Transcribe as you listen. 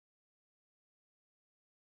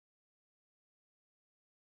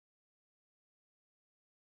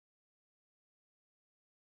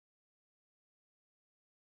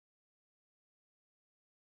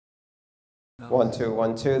1, 2,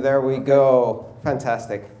 1, 2. There we go.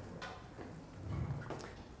 Fantastic.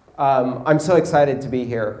 I'm so excited to be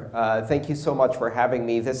here. Thank you so much for having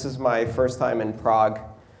me. This is my first time in Prague,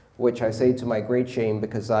 which I say to my great shame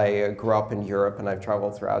because I grew up in Europe and I've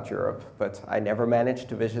traveled throughout Europe, but I never managed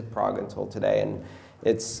to visit Prague until today, and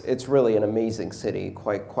it's really an amazing city,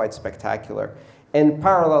 quite spectacular. And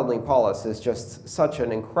Paralelni Polis is just such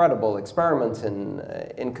an incredible experiment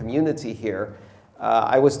in community here.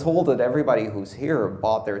 I was told that everybody who's here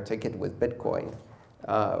bought their ticket with Bitcoin,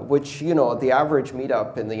 which, you know, the average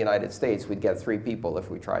meetup in the United States, we'd get 3 people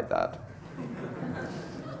if we tried that.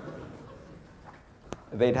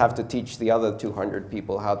 They'd have to teach the other 200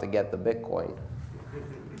 people how to get the Bitcoin.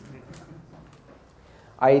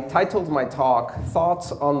 I titled my talk,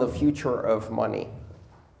 Thoughts on the Future of Money.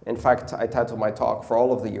 In fact, I titled my talk for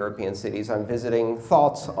all of the European cities I'm visiting,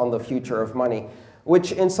 Thoughts on the Future of Money,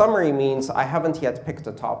 which in summary means I haven't yet picked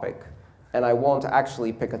a topic, and I won't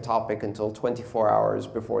actually pick a topic until 24 hours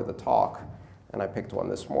before the talk, and I picked one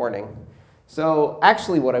this morning. So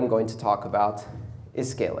actually what I'm going to talk about is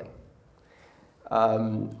scaling.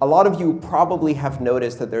 A lot of you probably have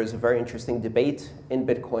noticed that there's a very interesting debate in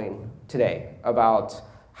Bitcoin today about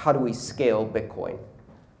how do we scale Bitcoin.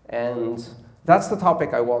 And that's the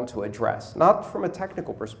topic I want to address, not from a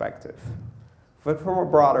technical perspective, but from a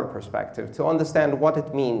broader perspective, to understand what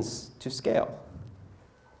it means to scale.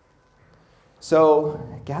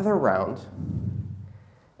 So gather around,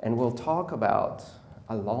 and we'll talk about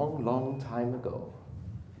a long, long time ago.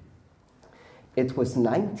 It was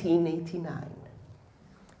 1989,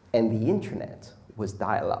 and the internet was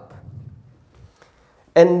dial-up.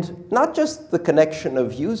 And not just the connection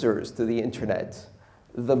of users to the internet,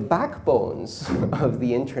 the backbones of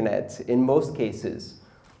the internet, in most cases,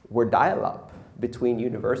 were dial-up between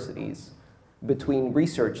universities, between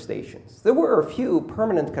research stations. There were a few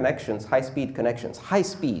permanent connections, high-speed connections.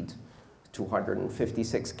 High-speed,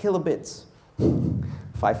 256 kilobits,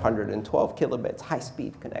 512 kilobits,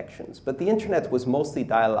 high-speed connections. But the internet was mostly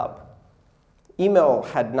dial-up. Email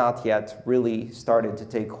had not yet really started to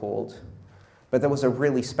take hold, but there was a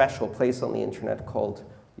really special place on the internet called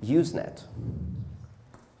Usenet.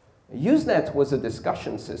 Usenet was a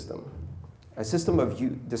discussion system, a system of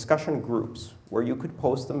discussion groups where you could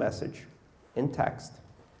post a message in text,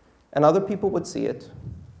 and other people would see it,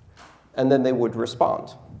 and then they would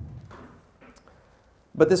respond.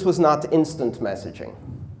 But this was not instant messaging.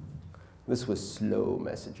 This was slow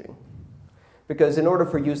messaging. Because in order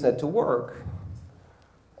for Usenet to work,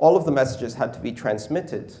 all of the messages had to be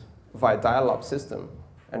transmitted via a dial-up system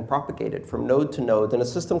and propagated from node to node in a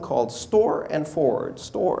system called store and forward,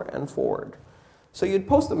 store and forward. So you'd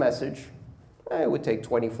post a message, it would take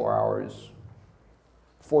 24 hours,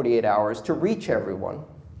 48 hours to reach everyone,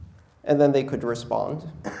 and then they could respond,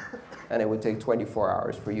 and it would take 24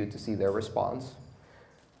 hours for you to see their response.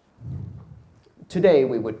 Today,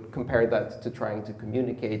 we would compare that to trying to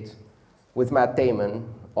communicate with Matt Damon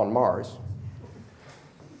on Mars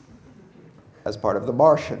as part of the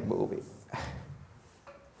Martian movie.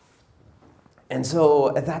 And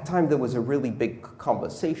so at that time, there was a really big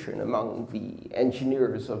conversation among the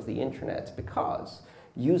engineers of the internet because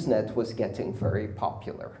Usenet was getting very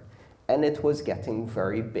popular, and it was getting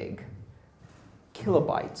very big.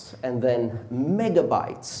 Kilobytes and then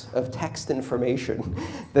megabytes of text information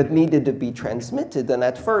that needed to be transmitted. And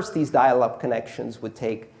at first, these dial-up connections would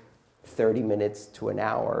take 30 minutes to an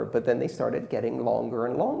hour, but then they started getting longer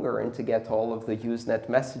and longer, and to get all of the Usenet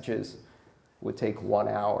messages would take 1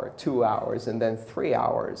 hour, 2 hours, and then 3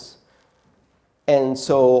 hours. And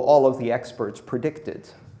so all of the experts predicted,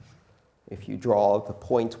 if you draw the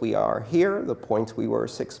point we are here, the point we were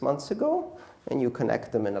 6 months ago, and you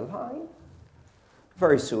connect them in a line,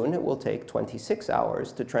 very soon it will take 26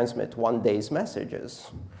 hours to transmit 1 day's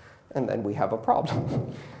messages. And then we have a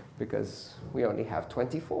problem, because we only have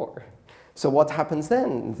 24. So what happens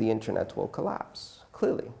then? The internet will collapse.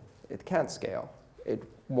 Clearly, it can't scale. It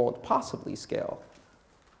won't possibly scale.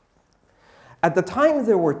 At the time,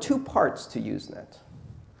 there were 2 parts to Usenet.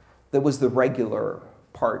 There was the regular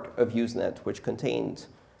part of Usenet, which contained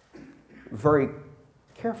very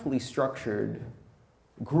carefully structured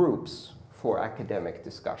groups for academic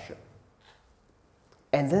discussion.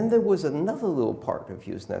 And then there was another little part of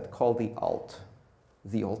Usenet called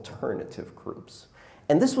the alternative groups.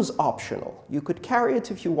 And this was optional. You could carry it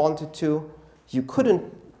if you wanted to. You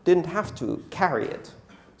didn't have to carry it.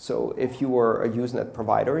 So if you were a Usenet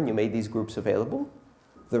provider and you made these groups available,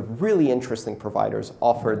 the really interesting providers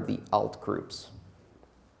offered the alt groups.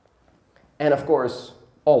 And of course,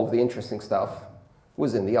 all of the interesting stuff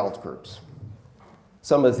was in the alt groups.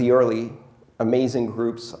 Some of the early amazing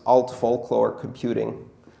groups, alt folklore computing,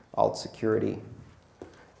 alt security,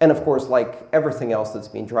 and of course, like everything else that's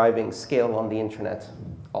been driving scale on the internet,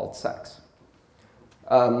 alt sex.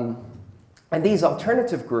 And these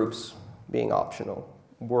alternative groups, being optional,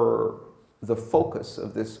 were the focus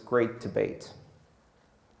of this great debate.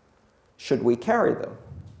 Should we carry them?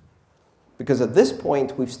 Because at this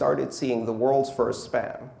point, we've started seeing the world's first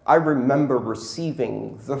spam. I remember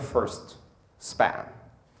receiving the first spam.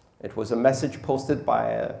 It was a message posted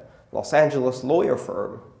by a Los Angeles lawyer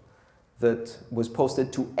firm that was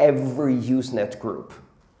posted to every Usenet group.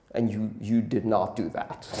 And you did not do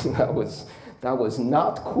that. That was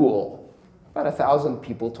not cool. About 1,000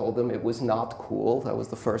 people told them it was not cool. That was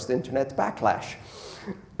the first internet backlash.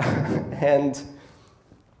 And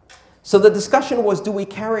so the discussion was, do we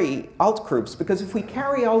carry alt groups? Because if we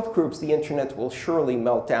carry alt groups, the internet will surely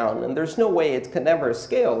melt down. And there's no way it can ever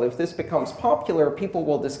scale. If this becomes popular, people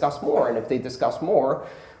will discuss more. And if they discuss more,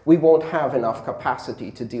 we won't have enough capacity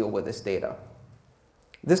to deal with this data.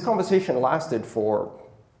 This conversation lasted for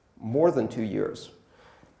more than 2 years.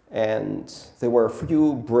 And there were a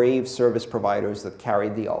few brave service providers that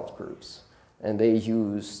carried the alt groups. And they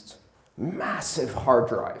used massive hard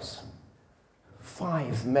drives.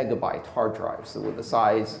 5 megabyte hard drives that were the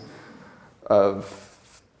size of,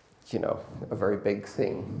 a very big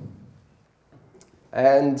thing.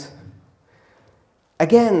 And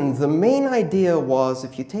again, the main idea was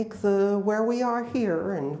if you take where we are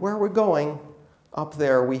here and where we're going, up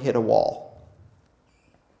there we hit a wall.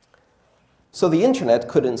 So the internet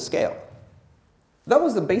couldn't scale. That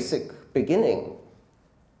was the basic beginning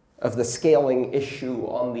of the scaling issue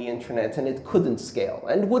on the internet, and it couldn't scale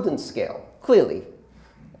and wouldn't scale, clearly.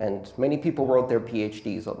 And many people wrote their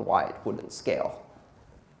PhDs on why it wouldn't scale.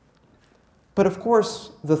 But of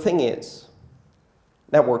course, the thing is,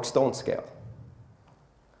 networks don't scale.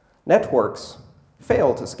 Networks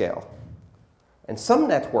fail to scale. And some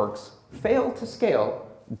networks fail to scale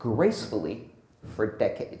gracefully for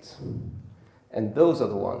decades. And those are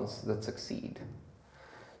the ones that succeed.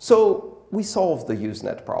 So we solved the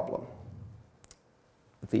Usenet problem.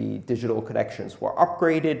 The digital connections were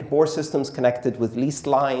upgraded, more systems connected with leased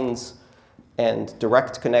lines and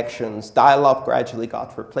direct connections. Dial-up gradually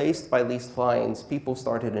got replaced by leased lines. People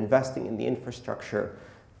started investing in the infrastructure,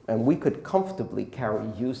 and we could comfortably carry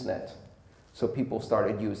Usenet. So people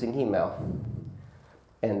started using email.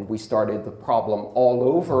 And we started the problem all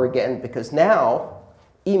over again, because now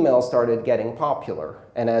email started getting popular.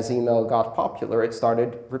 And as email got popular, it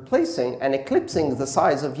started replacing and eclipsing the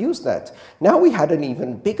size of Usenet. Now we had an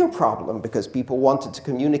even bigger problem because people wanted to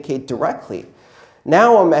communicate directly.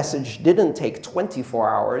 Now a message didn't take 24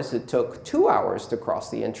 hours, it took 2 hours to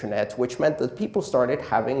cross the internet, which meant that people started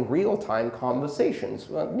having real-time conversations,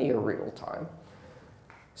 well, near real-time.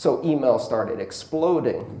 So email started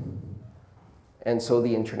exploding. And so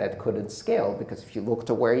the internet couldn't scale, because if you look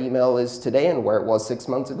to where email is today and where it was 6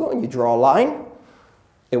 months ago, and you draw a line,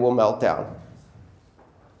 it will melt down.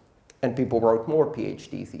 And people wrote more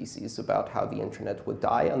PhD theses about how the internet would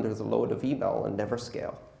die under the load of email and never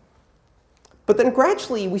scale. But then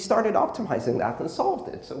gradually, we started optimizing that and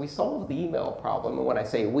solved it. So we solved the email problem. And when I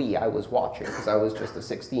say we, I was watching, because I was just a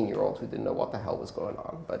 16-year-old who didn't know what the hell was going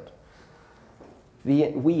on. But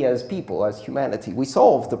we as people, as humanity, we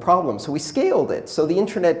solved the problem. So we scaled it. So the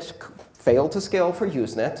internet failed to scale for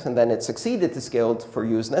Usenet, and then it succeeded to scale for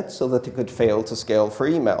Usenet so that it could fail to scale for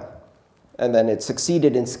email. And then it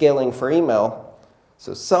succeeded in scaling for email.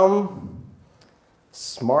 So some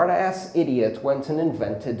smart-ass idiot went and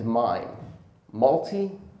invented MIME,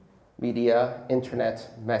 multimedia internet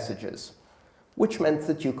messages, which meant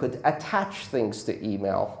that you could attach things to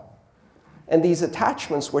email. And these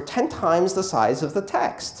attachments were 10 times the size of the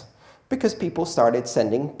text, because people started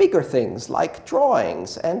sending bigger things like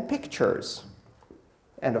drawings and pictures.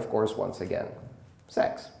 And of course, once again,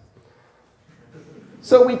 sex.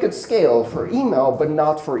 So we could scale for email, but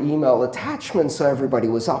not for email attachments, so everybody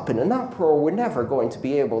was up in an uproar. We're never going to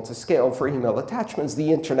be able to scale for email attachments.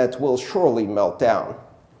 The internet will surely melt down.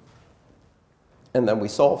 And then we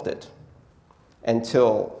solved it,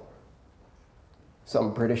 until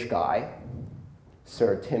some British guy,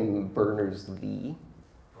 Sir Tim Berners-Lee,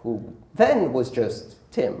 who then was just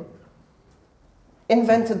Tim,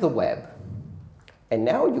 invented the web. And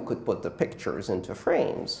now you could put the pictures into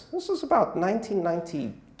frames. This was about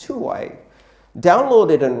 1992. I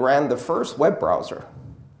downloaded and ran the first web browser,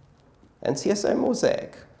 NCSA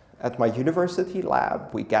Mosaic, at my university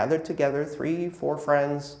lab. We gathered together 3-4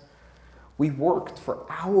 friends. We worked for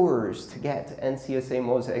hours to get NCSA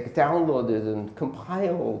Mosaic downloaded and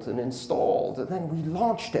compiled and installed. And then we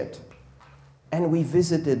launched it. And we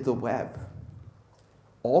visited the web.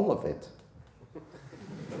 All of it.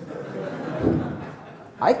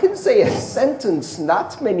 I can say a sentence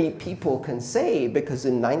not many people can say, because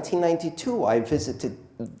in 1992 I visited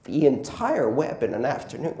the entire web in an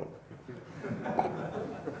afternoon.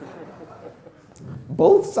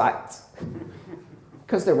 Both sites,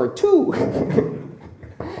 because there were two.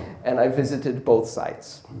 And I visited both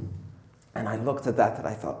sites. And I looked at that and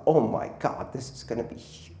I thought, oh my God, this is going to be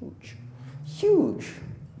huge, huge.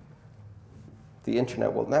 The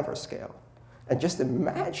internet will never scale. And just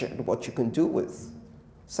imagine what you can do with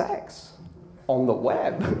sex on the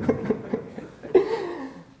web.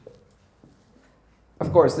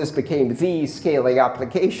 Of course, this became the scaling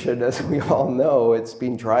application, as we all know. It's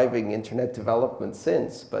been driving internet development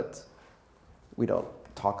since, but we don't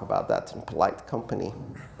talk about that in polite company.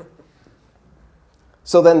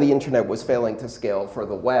 So then the internet was failing to scale for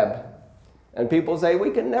the web. And people say, we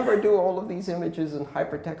can never do all of these images and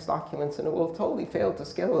hypertext documents, and it will totally fail to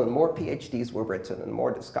scale. And more PhDs were written and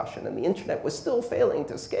more discussion. And the internet was still failing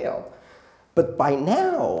to scale. But by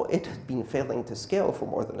now, it had been failing to scale for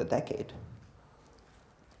more than a decade.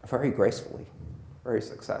 Very gracefully, very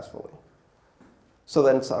successfully. So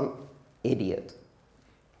then some idiot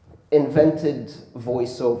invented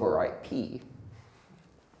voice over IP.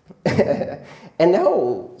 And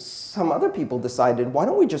now some other people decided, why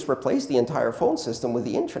don't we just replace the entire phone system with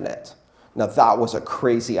the internet? Now that was a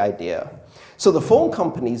crazy idea. So the phone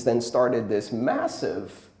companies then started this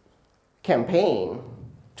massive campaign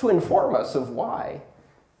to inform us of why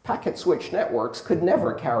packet switch networks could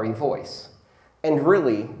never carry voice. And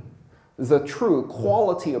really, the true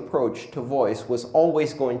quality approach to voice was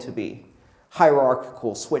always going to be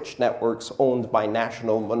hierarchical switch networks owned by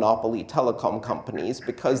national monopoly telecom companies,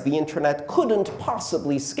 because the internet couldn't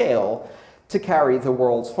possibly scale to carry the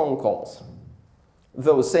world's phone calls.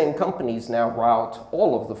 Those same companies now route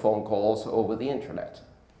all of the phone calls over the internet.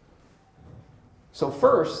 So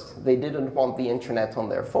first, they didn't want the internet on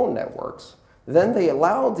their phone networks. Then they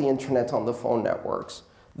allowed the internet on the phone networks.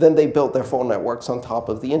 Then they built their phone networks on top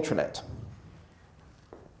of the internet.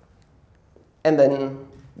 And then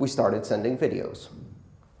we started sending videos.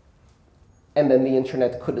 And then the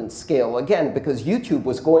internet couldn't scale again, because YouTube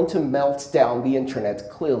was going to melt down the internet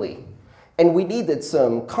clearly. And we needed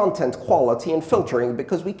some content quality and filtering,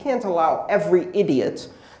 because we can't allow every idiot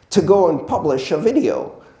to go and publish a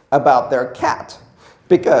video about their cat,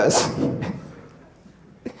 because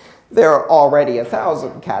there are already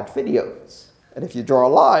 1,000 cat videos. And if you draw a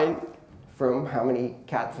line from how many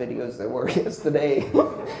cat videos there were yesterday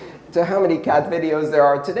to how many cat videos there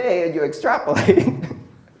are today, and you extrapolate,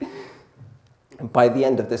 by the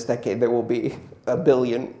end of this decade, there will be 1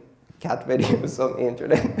 billion cat videos on the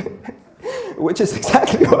internet, which is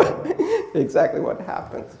exactly what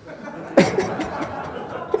happened.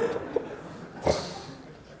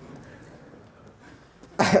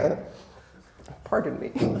 Pardon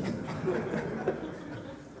me.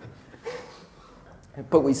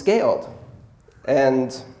 But we scaled.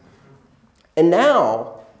 And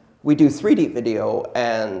now we do 3D video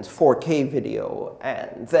and 4K video,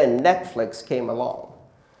 and then Netflix came along.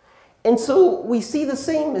 And so we see the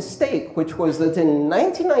same mistake, which was that in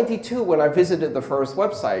 1992, when I visited the first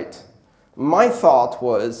website, my thought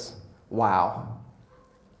was, wow,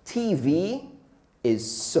 TV is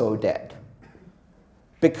so dead.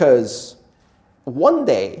 Because one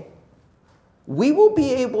day, we will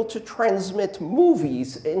be able to transmit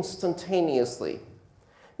movies instantaneously.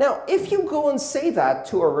 Now, if you go and say that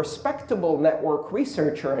to a respectable network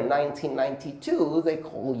researcher in 1992, they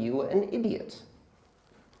call you an idiot.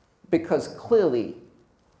 Because clearly,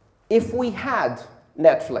 if we had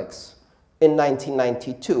Netflix in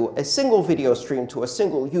 1992, a single video stream to a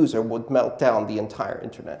single user would melt down the entire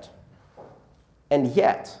internet. And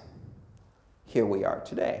yet, here we are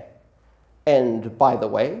today. And by the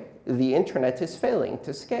way, the internet is failing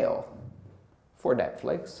to scale for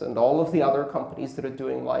Netflix and all of the other companies that are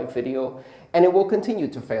doing live video, and it will continue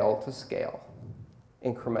to fail to scale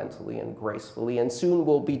incrementally and gracefully, and soon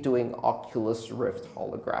we'll be doing Oculus Rift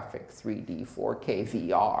holographic 3D 4K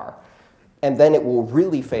VR, and then it will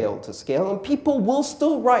really fail to scale, and people will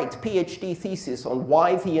still write PhD theses on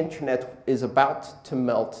why the internet is about to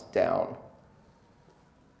melt down.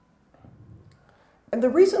 And the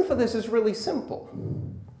reason for this is really simple.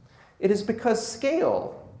 It is because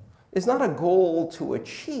scale is not a goal to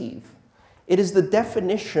achieve. It is the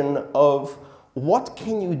definition of what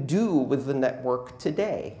can you do with the network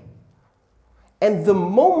today. And the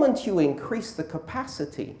moment you increase the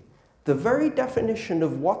capacity, the very definition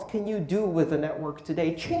of what can you do with the network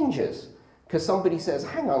today changes. Because somebody says,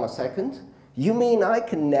 hang on a second, you mean I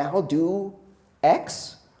can now do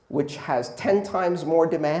X which has 10 times more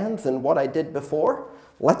demand than what I did before.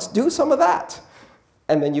 Let's do some of that.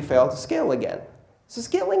 And then you fail to scale again. So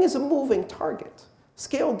scaling is a moving target.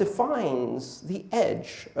 Scale defines the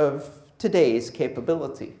edge of today's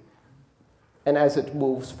capability. And as it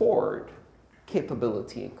moves forward,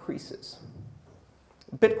 capability increases.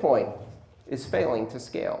 Bitcoin is failing to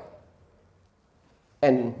scale.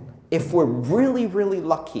 And if we're really, really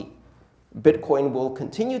lucky, Bitcoin will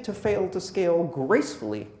continue to fail to scale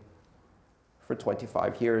gracefully for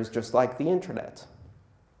 25 years, just like the internet.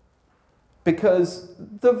 Because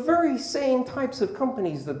the very same types of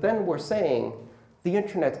companies that then were saying the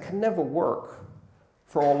internet can never work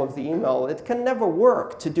for all of the email, it can never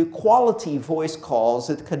work to do quality voice calls,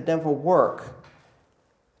 it could never work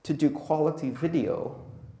to do quality video.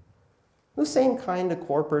 The same kind of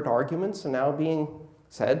corporate arguments are now being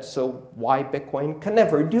said, so why Bitcoin can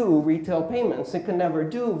never do retail payments, it can never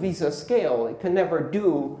do Visa scale, it can never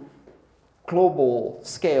do global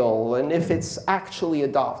scale, and if it's actually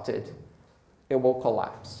adopted, it will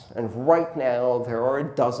collapse. And right now, there are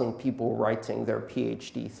a dozen people writing their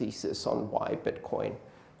PhD thesis on why Bitcoin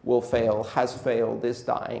will fail, has failed, is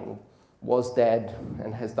dying, was dead,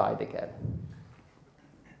 and has died again.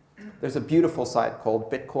 There's a beautiful site called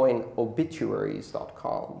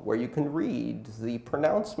bitcoinobituaries.com where you can read the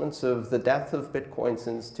pronouncements of the death of Bitcoin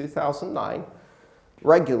since 2009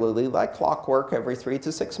 regularly, like clockwork, every 3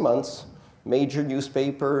 to 6 months. Major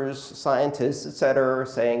newspapers, scientists, etc.,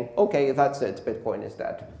 saying, OK, that's it, Bitcoin is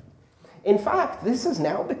dead. In fact, this has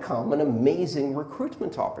now become an amazing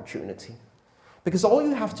recruitment opportunity. Because all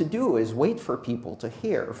you have to do is wait for people to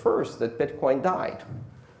hear first that Bitcoin died.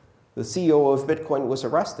 The CEO of Bitcoin was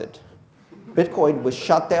arrested. Bitcoin was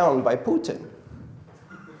shut down by Putin.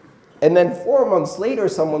 And then 4 months later,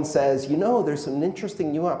 someone says, you know, there's some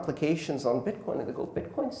interesting new applications on Bitcoin. And they go,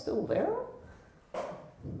 Bitcoin's still there?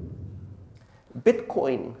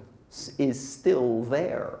 Bitcoin is still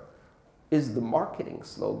there is the marketing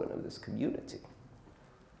slogan of this community.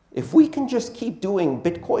 If we can just keep doing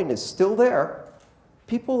Bitcoin is still there,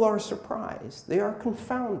 people are surprised. They are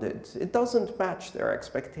confounded. It doesn't match their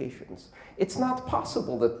expectations. It's not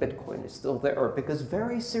possible that Bitcoin is still there because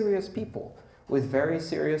very serious people with very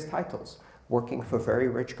serious titles working for very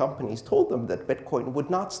rich companies told them that Bitcoin would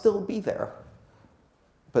not still be there.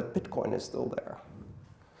 But Bitcoin is still there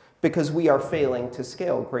because we are failing to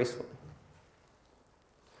scale gracefully.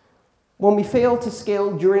 When we fail to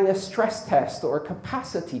scale during a stress test or a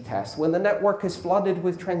capacity test, when the network is flooded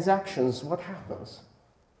with transactions, what happens?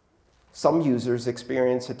 Some users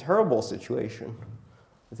experience a terrible situation.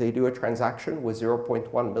 They do a transaction with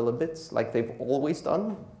 0.1 millibits like they've always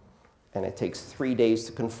done, and it takes 3 days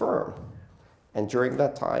to confirm. And during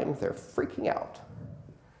that time, they're freaking out,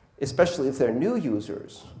 especially if they're new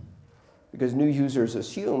users, because new users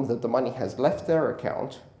assume that the money has left their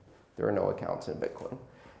account. There are no accounts in Bitcoin.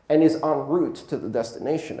 And is en route to the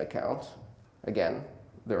destination account. Again,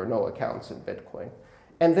 there are no accounts in Bitcoin.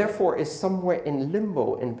 And therefore is somewhere in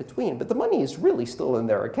limbo in between. But the money is really still in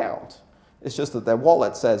their account. It's just that their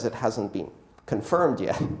wallet says it hasn't been confirmed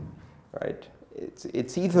yet. Right?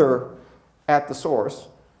 It's either at the source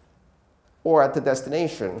or at the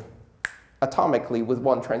destination atomically with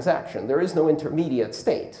one transaction. There is no intermediate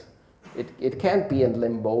state. It can't be in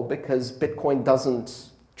limbo because Bitcoin doesn't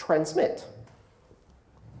transmit.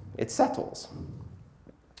 It settles.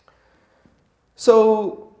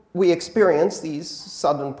 So we experience these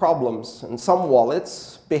sudden problems. And some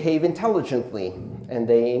wallets behave intelligently, and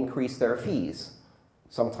they increase their fees,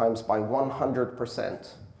 sometimes by 100%.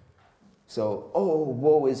 So, oh,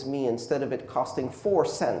 woe is me. Instead of it costing 4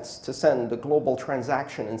 cents to send a global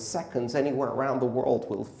transaction in seconds anywhere around the world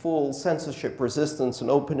with full censorship resistance and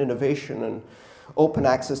open innovation and open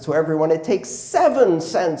access to everyone, it takes 7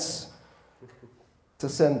 cents to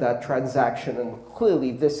send that transaction. And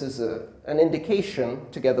clearly, this is an indication,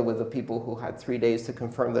 together with the people who had 3 days to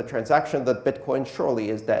confirm the transaction, that Bitcoin surely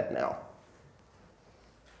is dead now.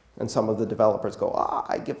 And some of the developers go,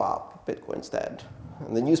 I give up. Bitcoin's dead.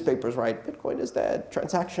 And the newspapers write, Bitcoin is dead.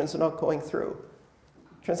 Transactions are not going through.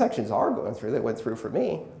 Transactions are going through. They went through for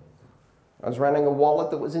me. I was running a wallet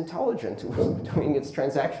that was intelligent. It was doing its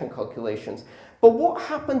transaction calculations. But what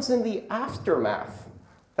happens in the aftermath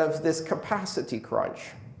of this capacity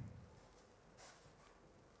crunch?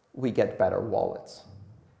 We get better wallets.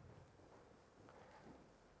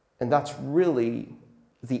 And that's really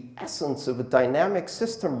the essence of a dynamic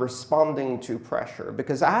system responding to pressure.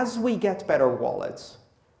 Because as we get better wallets,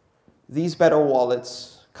 these better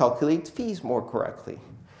wallets calculate fees more correctly.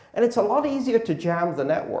 And it's a lot easier to jam the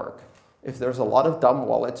network if there's a lot of dumb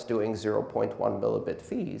wallets doing 0.1 millibit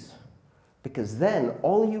fees Because then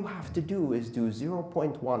all you have to do is do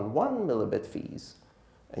 0.11 millibit fees,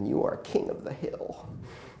 and you are king of the hill,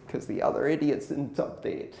 because the other idiots didn't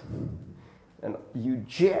update. And you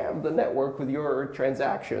jam the network with your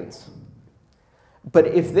transactions. But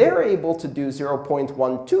if they're able to do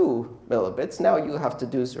 0.12 millibits, now you have to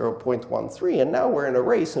do 0.13, and now we're in a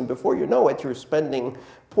race, and before you know it, you're spending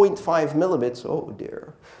 0.5 millibits, oh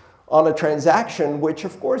dear, on a transaction, which,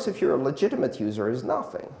 of course, if you're a legitimate user, is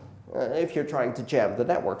nothing. If you're trying to jam, the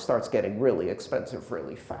network starts getting really expensive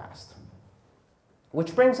really fast.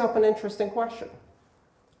 Which brings up an interesting question.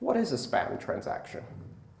 What is a spam transaction?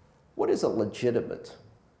 What is a legitimate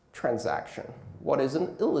transaction? What is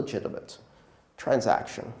an illegitimate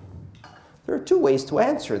transaction? There are two ways to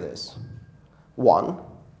answer this. One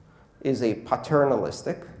is a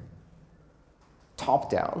paternalistic,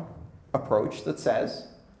 top-down approach that says,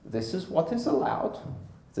 this is what is allowed,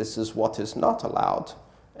 this is what is not allowed,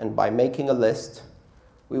 and by making a list,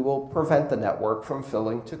 we will prevent the network from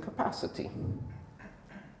filling to capacity.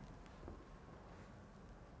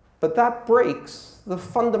 But that breaks the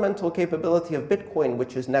fundamental capability of Bitcoin,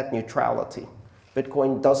 which is net neutrality.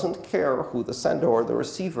 Bitcoin doesn't care who the sender or the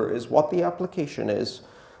receiver is, what the application is,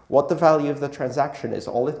 what the value of the transaction is.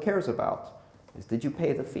 All it cares about is, did you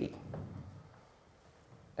pay the fee?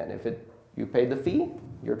 And if you pay the fee,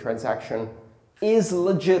 your transaction is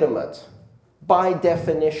legitimate by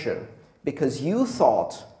definition, because you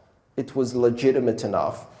thought it was legitimate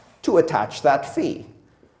enough to attach that fee.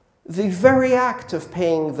 The very act of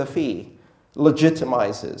paying the fee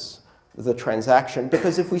legitimizes the transaction,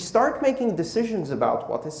 because if we start making decisions about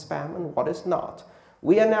what is spam and what is not,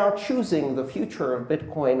 we are now choosing the future of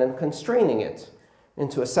Bitcoin and constraining it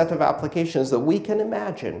into a set of applications that we can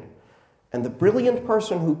imagine. And the brilliant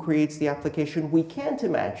person who creates the application we can't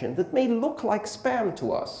imagine, that may look like spam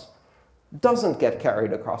to us, doesn't get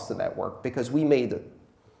carried across the network because we made a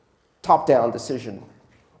top-down decision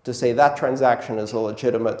to say that transaction is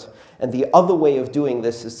illegitimate. And the other way of doing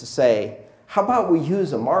this is to say, how about we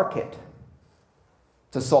use a market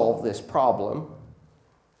to solve this problem?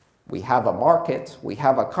 We have a market, we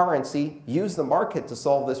have a currency, use the market to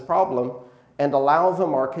solve this problem, and allow the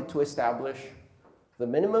market to establish the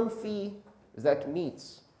minimum fee that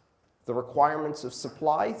meets the requirements of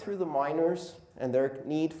supply through the miners and their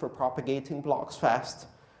need for propagating blocks fast,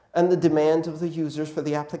 and the demand of the users for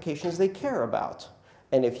the applications they care about.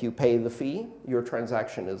 And if you pay the fee, your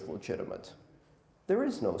transaction is legitimate. There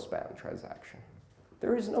is no spam transaction.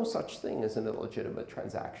 There is no such thing as an illegitimate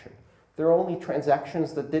transaction. There are only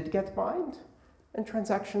transactions that did get mined and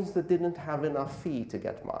transactions that didn't have enough fee to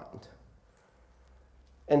get mined.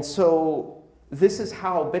 And so this is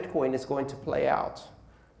how Bitcoin is going to play out.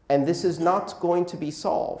 And this is not going to be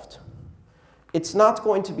solved. It's not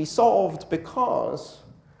going to be solved because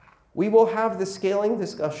we will have the scaling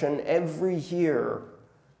discussion every year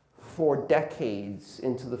for decades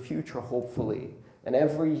into the future, hopefully. And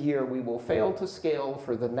every year we will fail to scale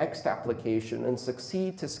for the next application and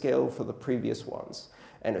succeed to scale for the previous ones.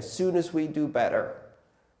 And as soon as we do better,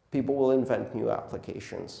 people will invent new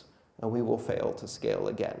applications, and we will fail to scale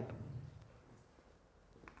again.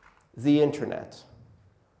 The internet,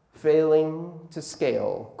 failing to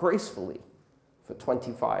scale gracefully for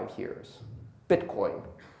 25 years. Bitcoin,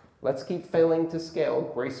 let's keep failing to scale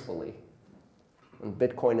gracefully. And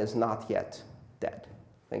Bitcoin is not yet dead.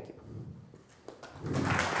 Thank you.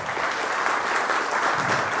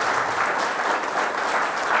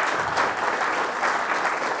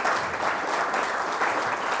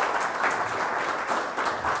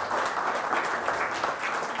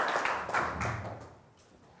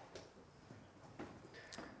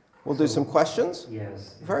 We'll do some questions?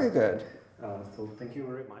 Yes. Very good. So thank you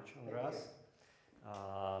very much, Andreas.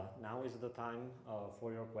 Now is the time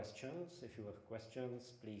for your questions. If you have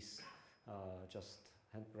questions, please just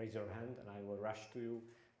raise your hand and I will rush to you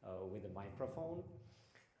with a microphone.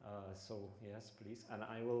 So yes, please. And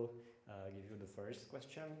I will give you the first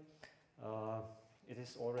question. It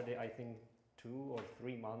is already, I think, 2 or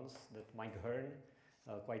 3 months that Mike Hearn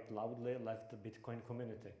quite loudly left the Bitcoin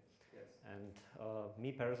community. Yes. And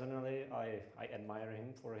me personally, I admire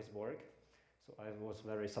him for his work. So I was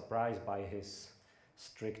very surprised by his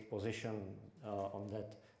strict position on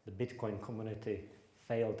that the Bitcoin community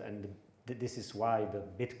failed, and this is why the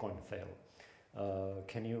Bitcoin failed.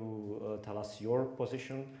 Can you tell us your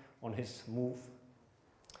position on his move?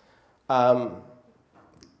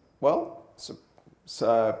 Well,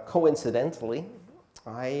 coincidentally,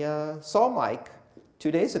 I saw Mike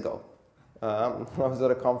 2 days ago. I was at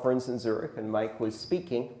a conference in Zurich, and Mike was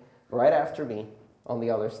speaking right after me on the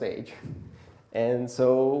other stage. And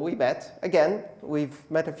so we met. Again, we've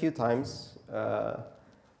met a few times.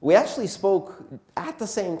 We actually spoke at the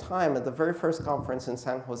same time at the very first conference in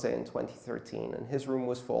San Jose in 2013. And his room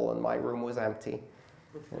was full and my room was empty.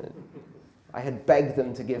 I had begged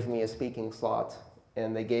them to give me a speaking slot.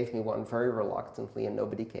 And they gave me one very reluctantly, and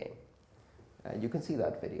nobody came. You can see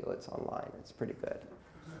that video. It's online. It's pretty good.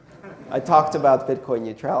 I talked about Bitcoin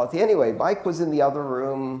neutrality. Anyway, Mike was in the other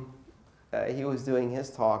room. He was doing his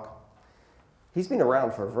talk. He's been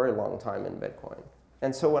around for a very long time in Bitcoin.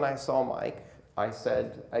 And so when I saw Mike, I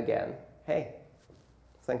said again, hey,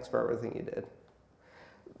 thanks for everything you did.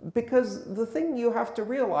 Because the thing you have to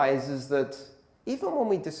realize is that even when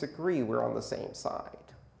we disagree, we're on the same side.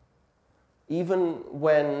 Even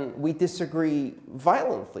when we disagree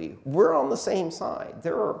violently, we're on the same side.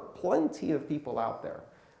 There are plenty of people out there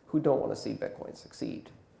who don't want to see Bitcoin succeed.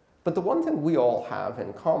 But the one thing we all have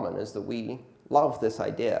in common is that we love this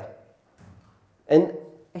idea. And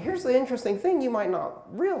here's the interesting thing you might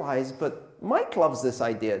not realize, but Mike loves this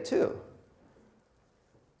idea too.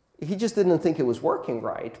 He just didn't think it was working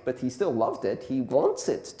right, but he still loved it. He wants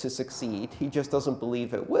it to succeed. He just doesn't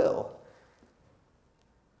believe it will.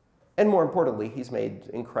 And more importantly, he's made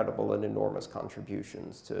incredible and enormous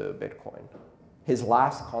contributions to Bitcoin. His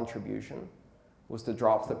last contribution was to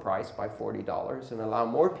drop the price by $40 and allow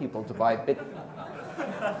more people to buy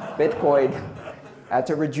Bitcoin at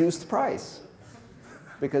a reduced price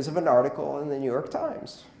because of an article in the New York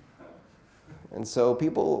Times. And so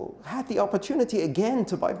people had the opportunity again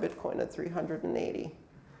to buy Bitcoin at 380.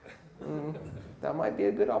 That might be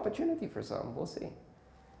a good opportunity for some. We'll see.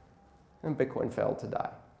 And Bitcoin failed to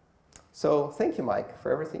die. So thank you, Mike,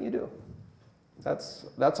 for everything you do.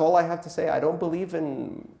 That's all I have to say. I don't believe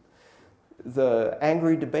in the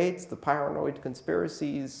angry debates, the paranoid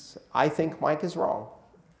conspiracies. I think Mike is wrong.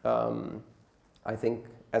 I think,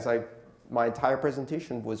 my entire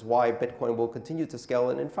presentation was why Bitcoin will continue to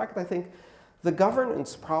scale. And in fact, I think the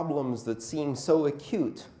governance problems that seem so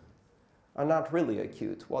acute are not really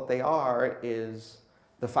acute. What they are is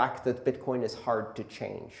the fact that Bitcoin is hard to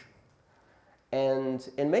change. And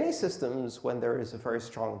in many systems, when there is a very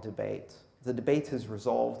strong debate, the debate is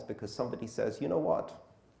resolved because somebody says, you know what,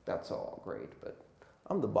 that's all great, but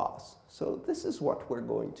I'm the boss. So this is what we're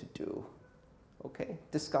going to do. OK,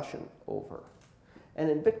 discussion over. And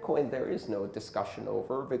in Bitcoin, there is no discussion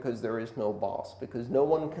over because there is no boss, because no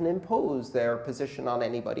one can impose their position on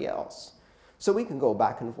anybody else. So we can go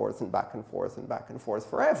back and forth and back and forth and back and forth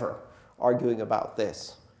forever arguing about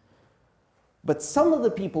this. But some of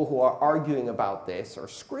the people who are arguing about this are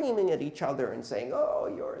screaming at each other and saying, oh,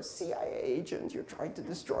 you're a CIA agent, you're trying to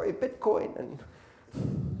destroy Bitcoin, and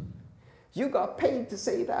you got paid to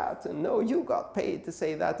say that, and no, you got paid to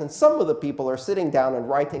say that. And some of the people are sitting down and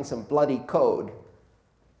writing some bloody code,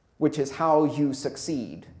 which is how you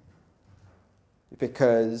succeed.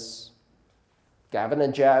 Because Gavin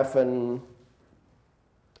and Jeff and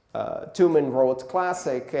Tuman wrote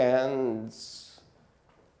Classic, and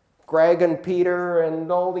Greg and Peter and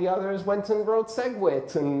all the others went and wrote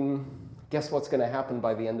SegWit. And guess what's going to happen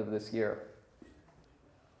by the end of this year?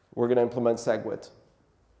 We're going to implement SegWit.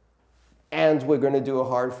 And we're going to do a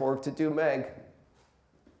hard fork to do Meg.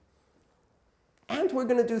 And we're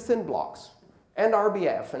going to do thin blocks, and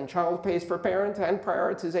RBF, and child pays for parent, and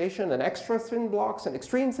prioritization, and extra thin blocks, and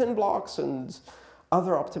extreme thin blocks, and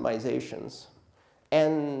other optimizations.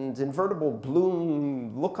 And invertible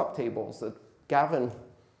Bloom lookup tables that Gavin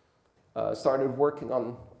started working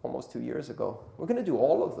on almost 2 years ago. We're going to do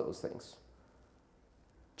all of those things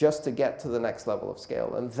just to get to the next level of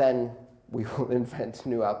scale. And then we will invent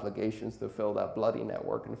new applications to fill that bloody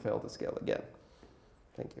network and fail to scale again.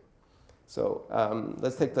 Thank you. So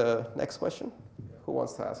let's take the next question. Who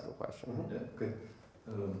wants to ask a question? Yeah, okay.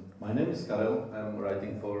 My name is Karel. I'm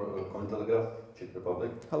writing for Cointelegraph, Czech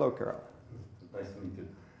Republic. Hello, Karel. Nice to meet you.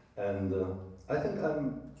 And I think I'm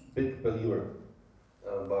a big believer,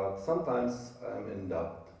 but sometimes I'm in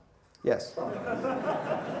doubt. Yes.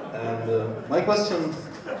 And my question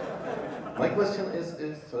is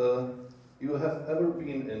if you have ever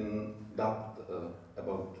been in doubt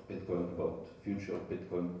about Bitcoin, about future of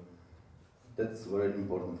Bitcoin. That's very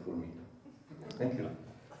important for me. Thank you.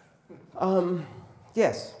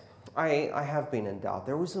 Yes, I have been in doubt.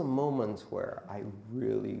 There was a moment where I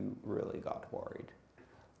really, really got worried.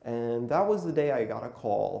 And that was the day I got a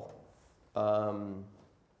call from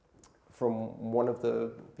one of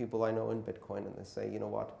the people I know in Bitcoin, and they say, you know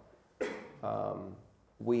what,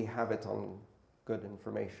 we have it on good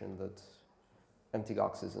information that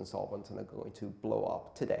MTGOX is insolvent and are going to blow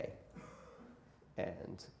up today.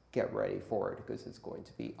 And get ready for it because it's going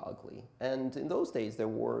to be ugly. And in those days, there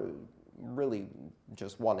were really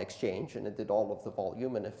just one exchange, and it did all of the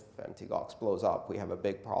volume, and if MTGOX blows up, we have a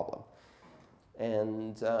big problem.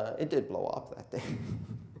 And it did blow up that day.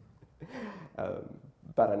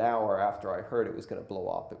 About an hour after I heard it was going to blow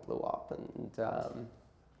up, it blew up.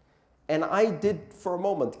 And I did, for a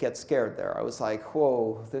moment, get scared there. I was like,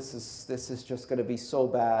 whoa, this is just going to be so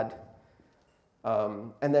bad.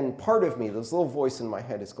 And then part of me, this little voice in my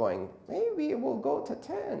head is going, maybe it will go to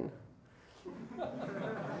 10.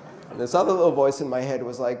 And this other little voice in my head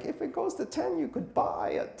was like, if it goes to 10, you could buy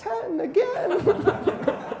a 10 again.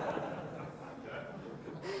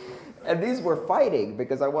 And these were fighting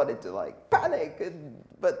because I wanted to like panic,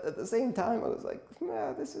 but at the same time I was like,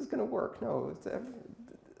 nah, this is going to work. No,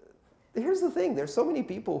 here's the thing. There's so many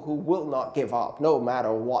people who will not give up no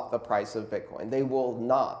matter what the price of Bitcoin. They will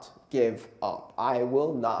not give up. I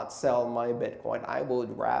will not sell my Bitcoin. I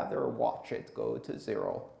would rather watch it go to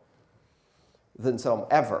zero than some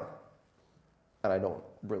ever. And I don't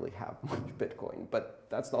really have much Bitcoin, but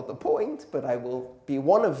that's not the point. But I will be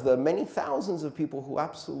one of the many thousands of people who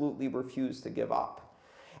absolutely refuse to give up.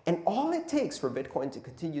 And all it takes for Bitcoin to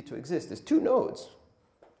continue to exist is 2 nodes.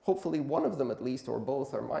 Hopefully one of them at least, or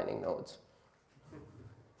both, are mining nodes.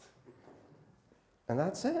 And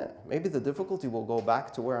that's it. Maybe the difficulty will go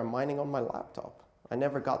back to where I'm mining on my laptop. I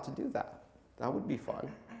never got to do that. That would be fun.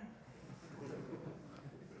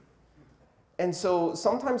 And so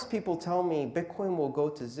sometimes people tell me Bitcoin will go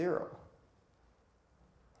to 0.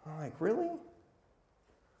 I'm like, really?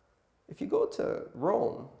 If you go to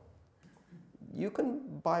Rome, you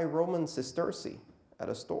can buy Roman sesterci at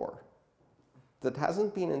a store that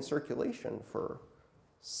hasn't been in circulation for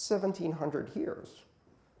 1,700 years,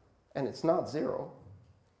 and it's not 0.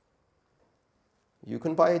 You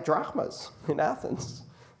can buy drachmas in Athens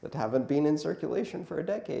that haven't been in circulation for a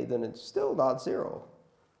decade, and it's still not 0.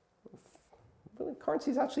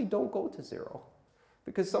 Currencies actually don't go to 0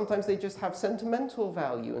 because sometimes they just have sentimental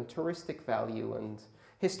value and touristic value and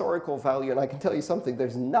historical value. And I can tell you something,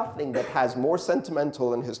 there's nothing that has more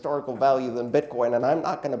sentimental and historical value than Bitcoin, and I'm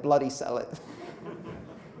not going to bloody sell it.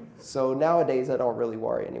 So nowadays, I don't really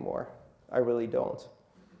worry anymore. I really don't.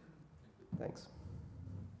 Thanks.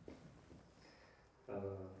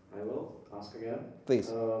 I will ask again.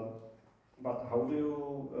 Please. But how do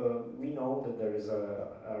you, we know that there is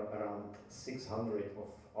around 600 of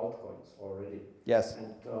altcoins already. Yes.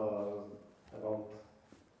 And about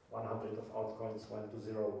 100 of altcoins went to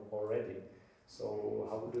 0 already. So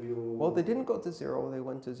how do you... Well, they didn't go to 0. They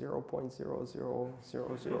went to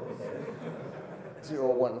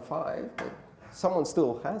 0.0000015, but someone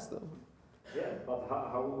still has them. Yeah, but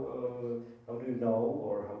how do you know,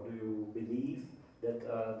 or how do you believe that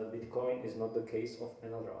the Bitcoin is not the case of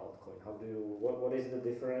another altcoin? How do you, what is the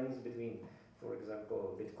difference between, for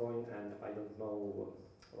example, Bitcoin and, I don't know,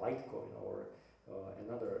 Litecoin or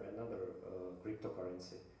another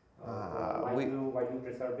cryptocurrency? Why do you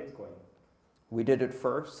prefer Bitcoin? We did it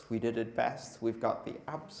first. We did it best. We've got the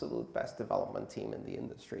absolute best development team in the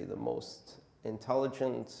industry, the most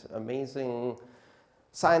intelligent, amazing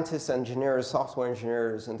scientists, engineers, software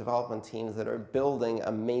engineers, and development teams that are building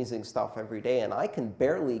amazing stuff every day. And I can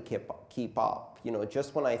barely keep up. You know,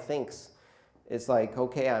 just when I think it's like,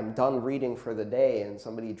 okay, I'm done reading for the day, and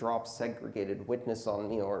somebody drops segregated witness on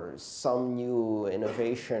me or some new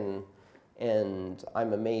innovation, and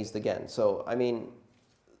I'm amazed again. So, I mean,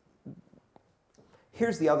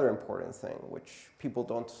 here's the other important thing, which people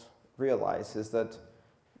don't realize, is that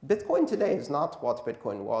Bitcoin today is not what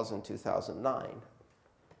Bitcoin was in 2009.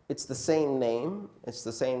 It's the same name. It's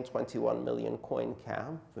the same 21 million coin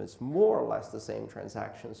cap. It's more or less the same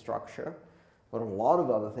transaction structure. But a lot of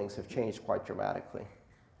other things have changed quite dramatically.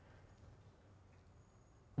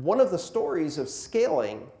 One of the stories of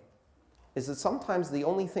scaling is that sometimes the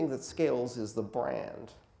only thing that scales is the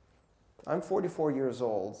brand. I'm 44 years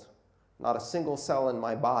old. Not a single cell in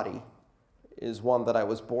my body is one that I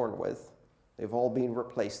was born with. They've all been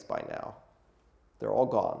replaced by now. They're all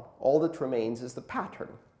gone. All that remains is the pattern,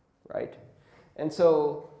 right? And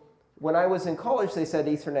so when I was in college, they said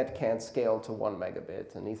Ethernet can't scale to 1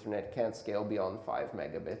 megabit, and Ethernet can't scale beyond 5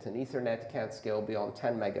 megabit, and Ethernet can't scale beyond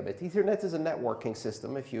 10 megabit. Ethernet is a networking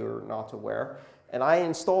system, if you're not aware. And I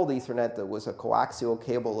installed Ethernet that was a coaxial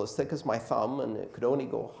cable as thick as my thumb, and it could only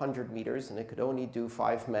go 100 meters, and it could only do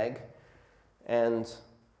 5 meg. And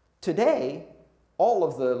today, all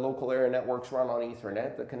of the local area networks run on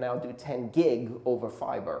Ethernet that can now do 10 gig over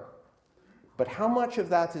fiber. But how much of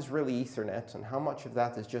that is really Ethernet, and how much of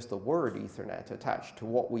that is just the word Ethernet attached to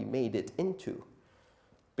what we made it into?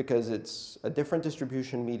 Because it's a different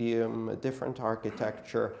distribution medium, a different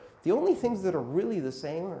architecture. The only things that are really the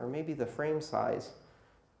same are maybe the frame size.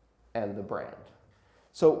 and the brand.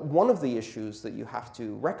 So one of the issues that you have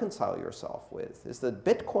to reconcile yourself with is that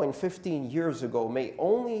Bitcoin 15 years ago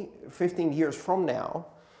 15 years from now,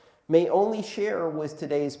 may only share with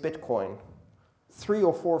today's Bitcoin 3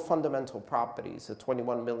 or 4 fundamental properties, a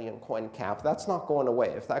 21 million coin cap. That's not going away.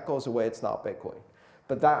 If that goes away, it's not Bitcoin.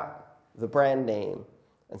 But that, the brand name,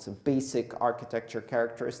 and some basic architecture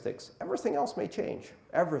characteristics, everything else may change.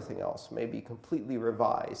 Everything else may be completely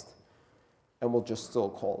revised, and we'll just still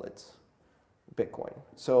call it Bitcoin.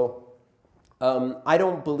 So I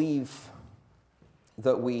don't believe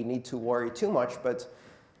that we need to worry too much, but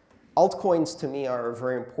altcoins to me are a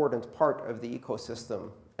very important part of the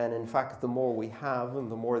ecosystem. And in fact, the more we have and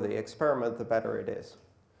the more they experiment, the better it is.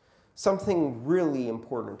 Something really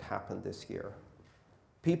important happened this year.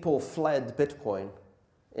 People fled Bitcoin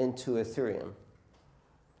into Ethereum.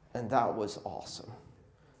 And that was awesome.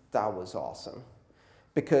 That was awesome.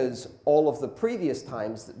 Because all of the previous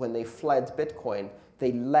times when they fled Bitcoin,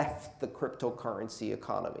 they left the cryptocurrency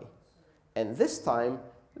economy. And this time,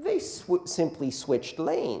 they simply switched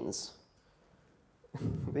lanes.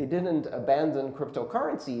 They didn't abandon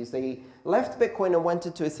cryptocurrencies. They left Bitcoin and went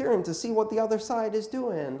into Ethereum to see what the other side is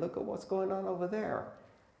doing. Look at what's going on over there.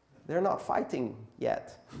 They're not fighting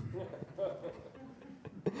yet.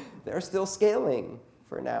 They're still scaling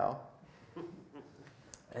for now.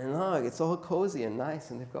 And look, it's all cozy and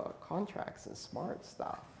nice, and they've got contracts and smart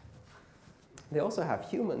stuff. They also have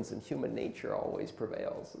humans, and human nature always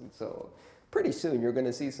prevails. And so pretty soon, you're going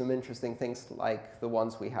to see some interesting things like the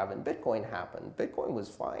ones we have in Bitcoin happen. Bitcoin was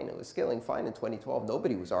fine. It was scaling fine in 2012.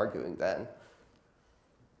 Nobody was arguing then.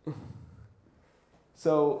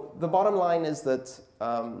 So the bottom line is that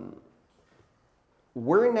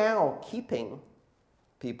we're now keeping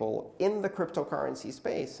people in the cryptocurrency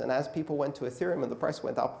space. And as people went to Ethereum and the price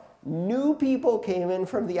went up, new people came in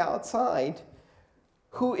from the outside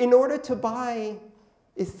who, in order to buy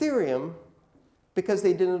Ethereum, because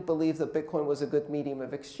they didn't believe that Bitcoin was a good medium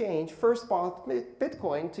of exchange, first bought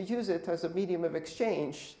Bitcoin to use it as a medium of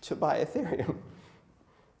exchange to buy Ethereum.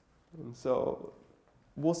 And so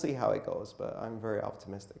we'll see how it goes, but I'm very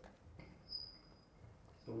optimistic.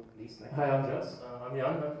 So please, next. Hi, Andreas. I'm Jan.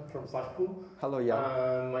 I'm from Slackpool. Hello,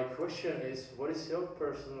 Jan. My question is, what is your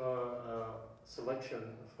personal selection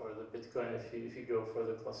for the Bitcoin if you go for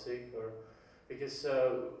the classic? Or because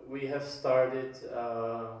we have started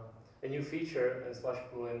a new feature in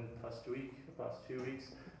Slackpool in the past few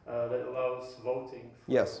weeks that allows voting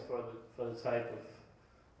for the type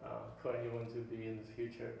of coin you want to be in the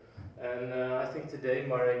future. And I think today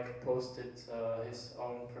Marek posted his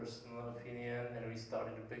own personal opinion, and we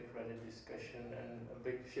started a big Reddit discussion and a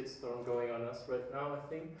big shitstorm going on us right now, I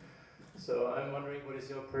think. So I'm wondering, what is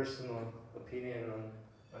your personal opinion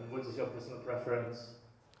on what is your personal preference?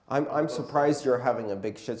 I'm surprised you're having a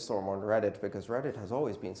big shitstorm on Reddit, because Reddit has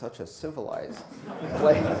always been such a civilized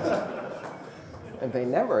place. And they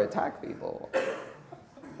never attack people.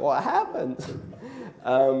 What happened?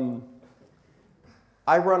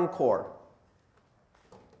 I run core.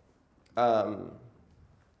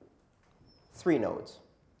 3 nodes.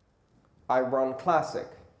 I run classic.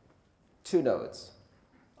 2 nodes.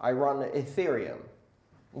 I run Ethereum.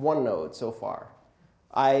 1 node so far.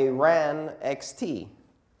 I ran XT.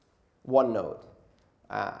 1 node.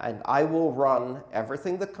 And I will run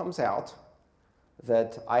everything that comes out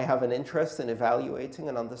that I have an interest in evaluating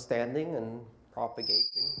and understanding and propagating.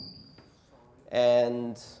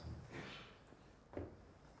 And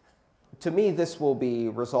to me, this will be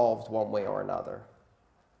resolved one way or another.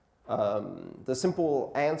 The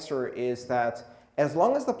simple answer is that as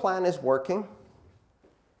long as the plan is working,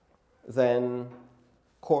 then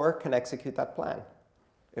core can execute that plan.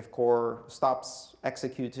 If core stops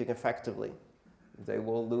executing effectively, they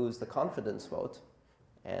will lose the confidence vote,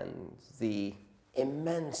 and the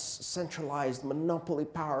immense centralized monopoly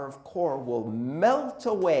power of core will melt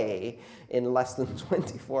away in less than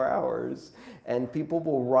 24 hours, and people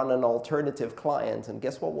will run an alternative client, and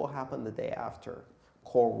guess what will happen the day after?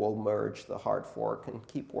 Core will merge the hard fork and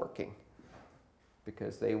keep working,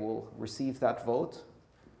 because they will receive that vote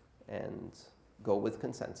and go with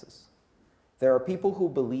consensus. There are people who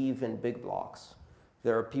believe in big blocks.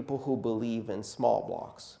 There are people who believe in small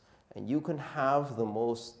blocks. And you can have the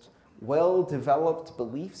most well-developed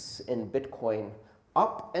beliefs in Bitcoin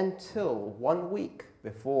up until 1 week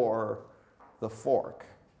before the fork.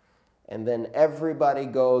 And then everybody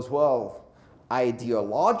goes, well,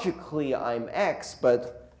 ideologically I'm X,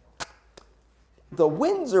 but the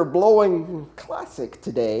winds are blowing classic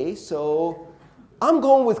today, so I'm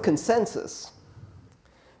going with consensus.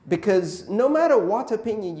 Because no matter what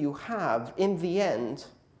opinion you have, in the end,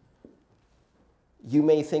 You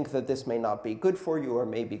may think that this may not be good for you or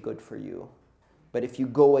may be good for you. But if you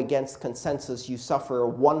go against consensus, you suffer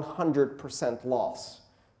a 100% loss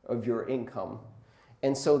of your income.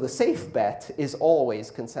 And so the safe bet is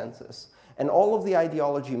always consensus. And all of the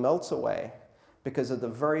ideology melts away because at the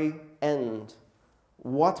very end,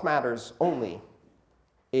 what matters only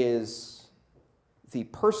is the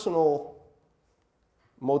personal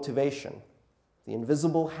motivation, the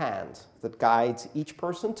invisible hand that guides each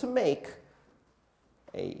person to make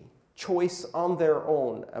a choice on their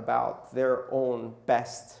own about their own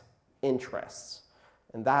best interests.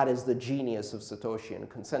 And that is the genius of Satoshi, and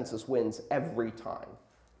consensus wins every time.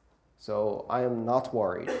 So I am not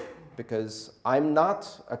worried, because I'm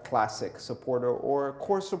not a classic supporter or a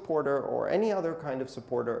core supporter or any other kind of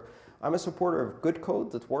supporter. I'm a supporter of good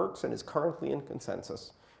code that works and is currently in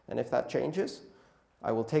consensus. And if that changes,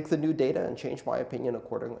 I will take the new data and change my opinion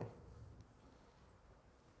accordingly.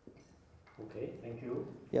 Okay, thank you.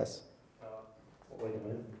 Yes? Wait a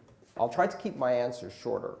minute. I'll try to keep my answers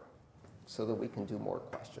shorter so that we can do more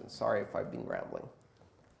questions. Sorry if I've been rambling.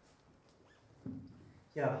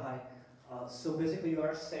 Yeah, hi. So basically you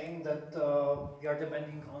are saying that you are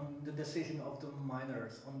depending on the decision of the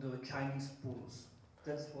miners, on the Chinese pools.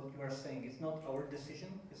 That's what you are saying. It's not our decision,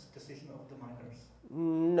 it's the decision of the miners.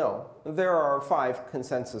 No. There are 5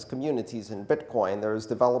 consensus communities in Bitcoin. There's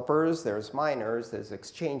developers, there's miners, there's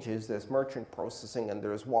exchanges, there's merchant processing, and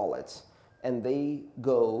there's wallets. And they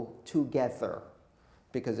go together.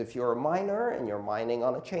 Because if you're a miner and you're mining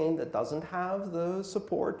on a chain that doesn't have the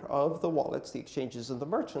support of the wallets, the exchanges, and the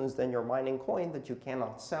merchants, then you're mining coin that you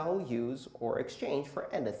cannot sell, use, or exchange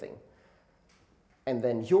for anything. And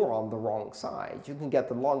then you're on the wrong side. You can get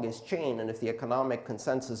the longest chain, and if the economic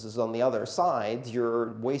consensus is on the other side,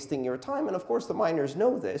 you're wasting your time. And of course, the miners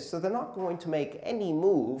know this, so they're not going to make any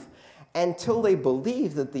move until they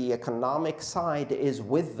believe that the economic side is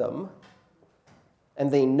with them. And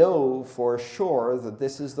they know for sure that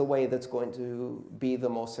this is the way that's going to be the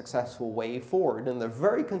most successful way forward. And they're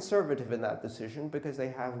very conservative in that decision because they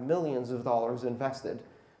have millions of dollars invested.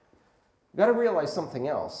 You've got to realize something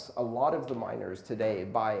else. A lot of the miners today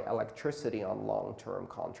buy electricity on long-term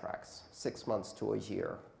contracts, 6 months to a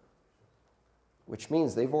year, which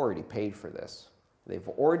means they've already paid for this. They've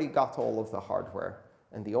already got all of the hardware.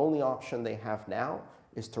 And the only option they have now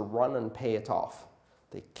is to run and pay it off.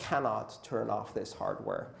 They cannot turn off this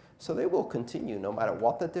hardware. So they will continue no matter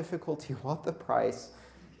what the difficulty, what the price,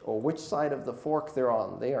 or which side of the fork they're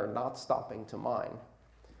on. They are not stopping to mine.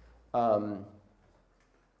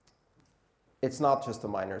 It's not just the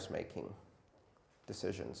miners making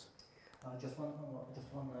decisions. Just one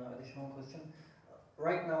additional question.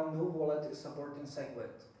 Right now, no wallet is supporting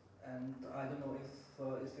SegWit. And I don't know if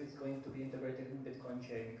it's going to be integrated in Bitcoin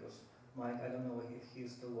chain, because Mike, I don't know if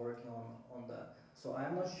he's still working on that. So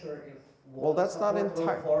I'm not sure if well, that's not will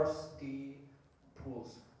force the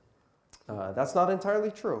pools. That's not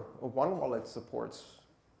entirely true. One wallet supports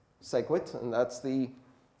SegWit, and that's the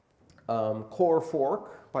core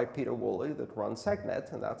fork by Peter Woolley that runs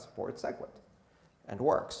SegNet, and that supports SegWit and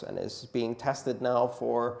works and is being tested now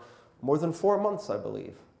for more than 4 months, I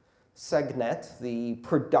believe. SegNet, the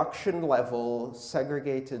production level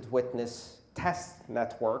segregated witness test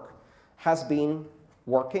network, has been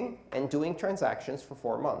working and doing transactions for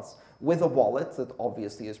 4 months with a wallet that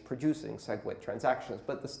obviously is producing SegWit transactions.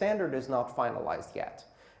 But the standard is not finalized yet.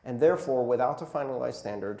 And therefore, without a finalized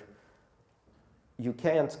standard, you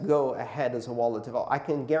can't go ahead as a wallet developer. I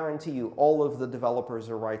can guarantee you all of the developers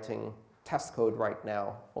are writing test code right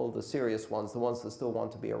now, all the serious ones, the ones that still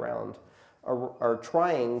want to be around, are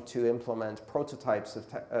trying to implement prototypes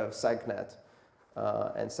of SegNet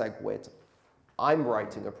and SegWit. I'm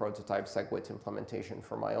writing a prototype SegWit implementation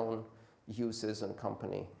for my own uses and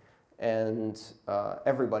company. And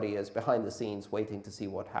everybody is behind the scenes waiting to see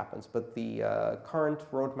what happens. But the current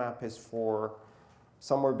roadmap is for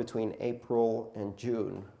somewhere between April and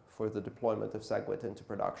June for the deployment of SegWit into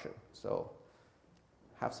production. So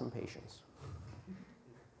have some patience.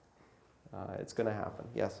 It's going to happen.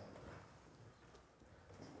 Yes?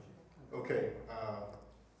 Okay.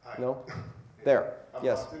 Hi. No? There.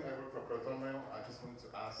 Yes. Martin, I work for ProtonMail. I just wanted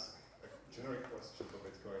to ask a generic question for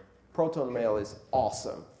Bitcoin. ProtonMail is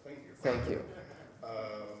awesome. Thank you. Thank you.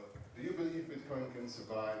 Do you believe Bitcoin can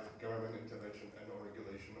survive government intervention and or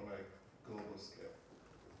regulation on a global scale?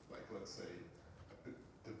 Like, let's say,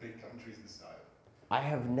 the big countries decide. I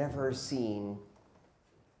have never seen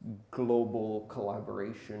global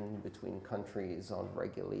collaboration between countries on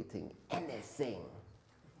regulating anything.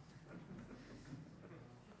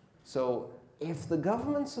 So if the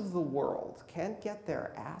governments of the world can't get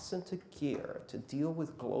their ass into gear to deal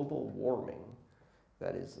with global warming,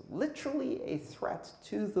 that is literally a threat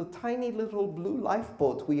to the tiny little blue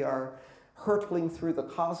lifeboat we are hurtling through the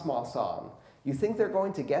cosmos on. You think they're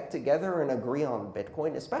going to get together and agree on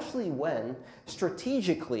Bitcoin, especially when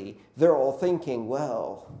strategically they're all thinking,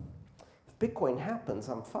 well, if Bitcoin happens,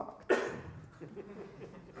 I'm fucked.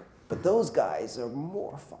 But those guys are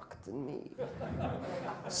more fucked than me.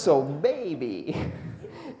 So maybe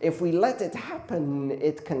if we let it happen,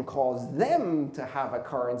 it can cause them to have a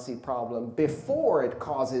currency problem before it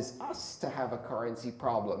causes us to have a currency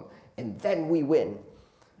problem. And then we win.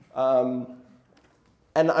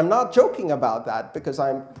 And I'm not joking about that, because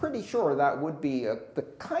I'm pretty sure that would be the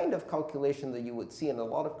kind of calculation that you would see in a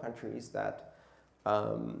lot of countries that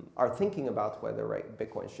are thinking about whether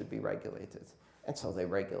Bitcoin should be regulated. And so they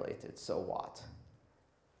regulate it. So what?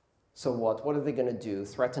 So what? What are they going to do?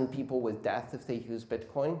 Threaten people with death if they use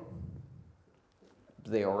Bitcoin?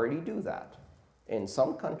 They already do that in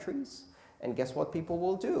some countries. And guess what people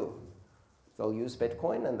will do? They'll use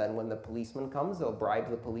Bitcoin, and then when the policeman comes, they'll bribe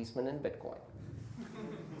the policeman in Bitcoin.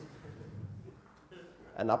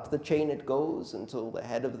 And up the chain it goes until the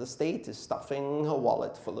head of the state is stuffing a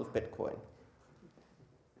wallet full of Bitcoin.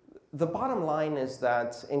 The bottom line is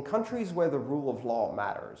that in countries where the rule of law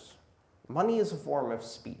matters, money is a form of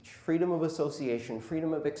speech. Freedom of association,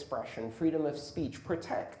 freedom of expression, freedom of speech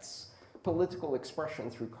protects political expression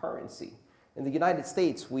through currency. In the United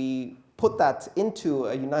States, we put that into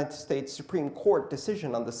a United States Supreme Court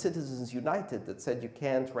decision on the Citizens United that said you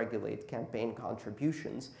can't regulate campaign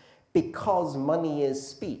contributions because money is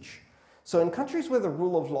speech. So in countries where the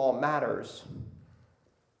rule of law matters,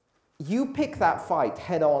 you pick that fight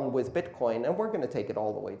head on with Bitcoin, and we're going to take it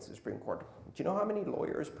all the way to the Supreme Court. Do you know how many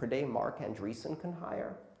lawyers per day Mark Andreessen can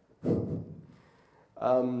hire?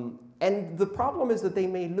 And the problem is that they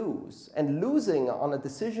may lose. And losing on a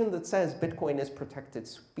decision that says Bitcoin is protected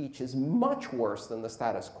speech is much worse than the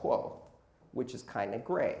status quo, which is kind of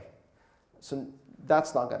gray. So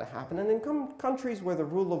that's not going to happen. And in countries where the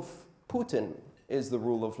rule of Putin is the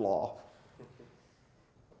rule of law,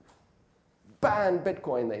 ban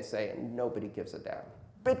Bitcoin, they say, and nobody gives a damn.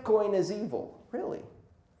 Bitcoin is evil. Really?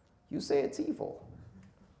 You say it's evil.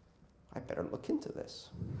 I better look into this.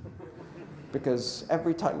 Because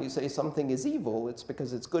every time you say something is evil, it's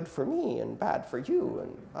because it's good for me and bad for you,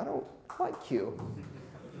 and I don't like you.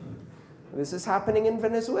 This is happening in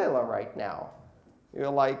Venezuela right now. You're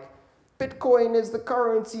like, Bitcoin is the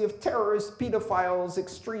currency of terrorists, pedophiles,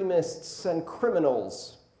 extremists, and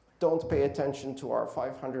criminals. Don't pay attention to our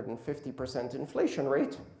 550% inflation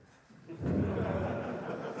rate.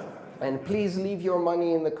 And please leave your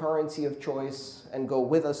money in the currency of choice and go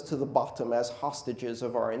with us to the bottom as hostages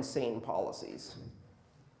of our insane policies.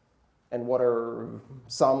 And what are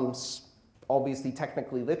some, obviously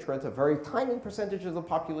technically literate, a very tiny percentage of the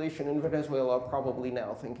population in Venezuela probably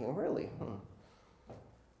now thinking, really,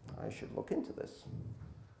 I should look into this.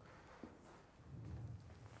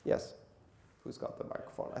 Yes? Who's got the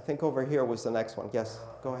microphone? I think over here was the next one. Yes,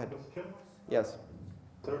 go ahead. Questions? Yes.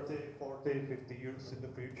 30, 40, 50 years in the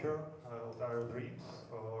future, what are your dreams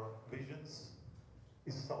or visions?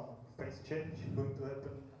 Is some phase change going to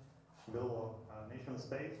happen? Will nation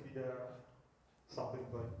states be there? Something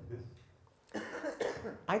like this?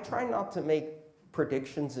 I try not to make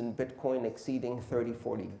predictions in Bitcoin exceeding 30,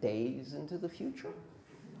 40 days into the future.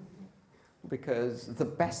 Because the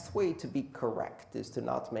best way to be correct is to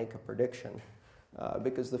not make a prediction.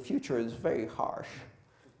 Because the future is very harsh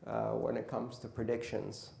when it comes to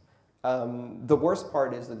predictions. The worst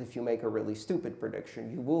part is that if you make a really stupid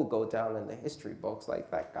prediction, you will go down in the history books, like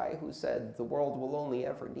that guy who said the world will only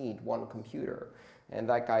ever need one computer. And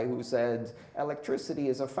that guy who said electricity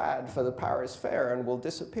is a fad for the Paris Fair and will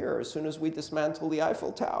disappear as soon as we dismantle the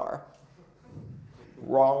Eiffel Tower.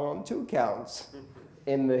 Wrong on 2 counts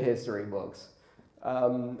in the history books.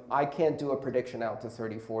 I can't do a prediction out to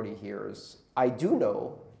 30, 40 years. I do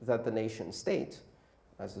know that the nation state,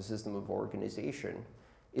 as a system of organization,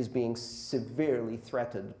 is being severely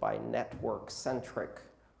threatened by network-centric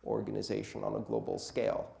organization on a global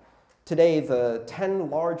scale. Today, the 10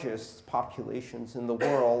 largest populations in the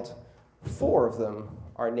world, 4 of them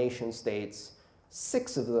are nation states,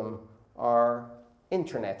 6 of them are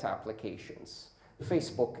internet applications.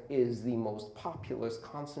 Facebook is the most populous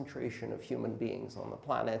concentration of human beings on the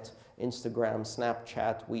planet. Instagram,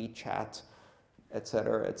 Snapchat, WeChat, et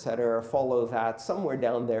cetera, follow that. Somewhere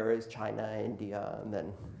down there is China, India, and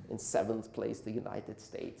then in 7th place, the United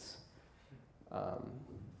States.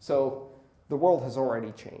 So the world has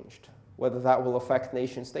already changed. Whether that will affect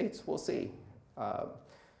nation states, we'll see.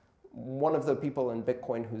 One of the people in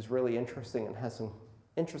Bitcoin who's really interesting and has some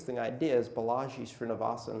interesting ideas, Balaji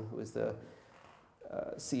Srinivasan, who is the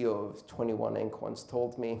CEO of 21 Inc. once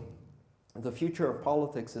told me, the future of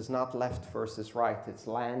politics is not left versus right, it's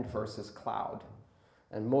land versus cloud.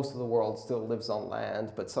 And most of the world still lives on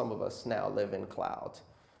land, but some of us now live in cloud.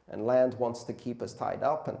 And land wants to keep us tied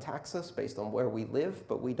up and tax us based on where we live,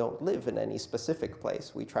 but we don't live in any specific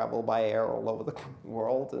place. We travel by air all over the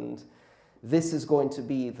world, and this is going to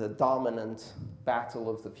be the dominant battle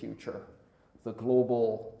of the future, the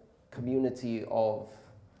global community of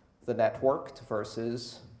the networked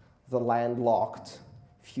versus the landlocked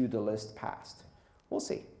feudalist past. We'll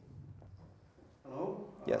see. Hello.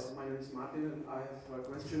 Yes. My name is Martin, and I have a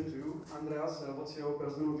question to you, Andreas. What's your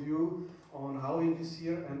personal view on halving this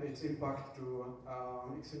year and its impact to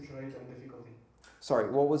exchange rate and difficulty?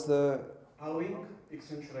 Sorry, what was the... Halving,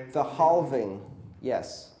 exchange rate. The halving,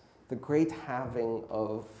 yes. The great halving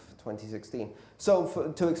of 2016.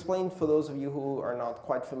 So to explain for those of you who are not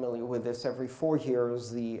quite familiar with this, every 4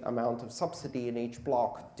 years the amount of subsidy in each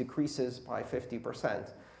block decreases by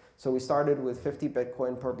 50%. So we started with 50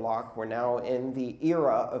 Bitcoin per block. We're now in the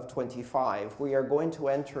era of 25. We are going to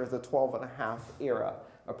enter the 12.5 era,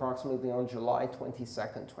 approximately on July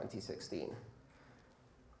 22nd, 2016.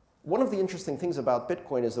 One of the interesting things about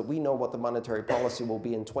Bitcoin is that we know what the monetary policy will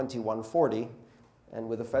be in 2140. And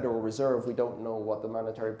with the Federal Reserve, we don't know what the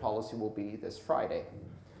monetary policy will be this Friday.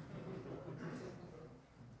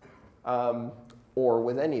 Or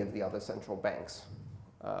with any of the other central banks.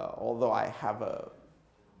 Although I have a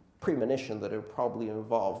premonition that it will probably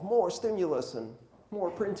involve more stimulus and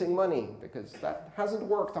more printing money, because that hasn't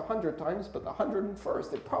worked 100 times, but the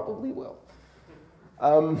 101st, it probably will.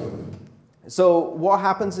 So what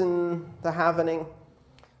happens in the halvening?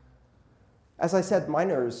 As I said,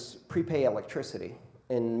 miners prepay electricity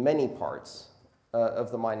in many parts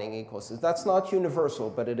of the mining ecosystem. That's not universal,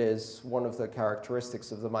 but it is one of the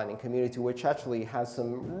characteristics of the mining community, which actually has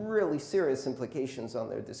some really serious implications on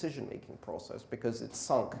their decision-making process because it's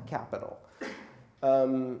sunk capital.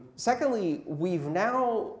 Secondly, we've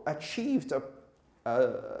now achieved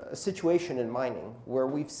a situation in mining where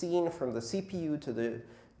we've seen from the CPU to the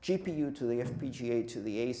GPU to the FPGA to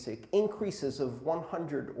the ASIC increases of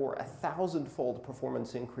 100 or 1,000-fold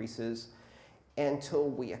performance increases until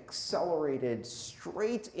we accelerated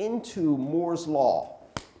straight into Moore's law.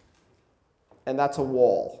 And that's a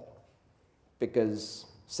wall, because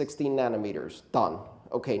 16 nanometers, done.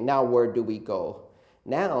 OK, now where do we go?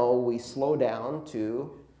 Now we slow down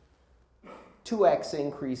to 2x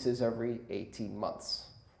increases every 18 months.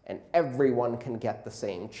 And everyone can get the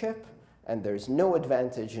same chip. And there's no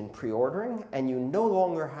advantage in pre-ordering. And you no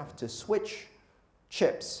longer have to switch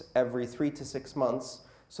chips every 3 to 6 months.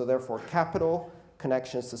 So therefore, capital,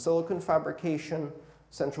 connections to silicon fabrication,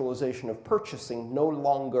 centralization of purchasing no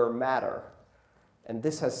longer matter. And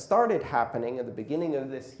this has started happening at the beginning of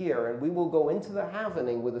this year. And we will go into the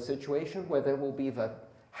halvening with a situation where there will be the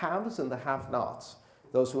haves and the have-nots.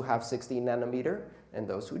 Those who have 16 nanometer and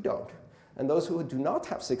those who don't. And those who do not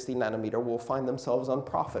have 16 nanometer will find themselves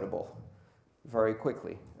unprofitable very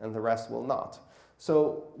quickly, and the rest will not.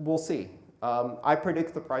 So we'll see. I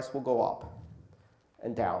predict the price will go up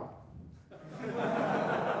and down.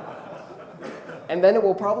 And then it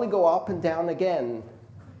will probably go up and down again,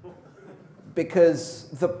 because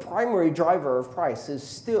the primary driver of price is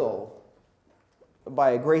still,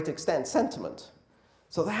 by a great extent, sentiment.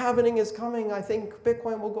 So the halvening is coming. I think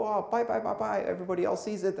Bitcoin will go up. Buy, buy, buy, buy. Everybody else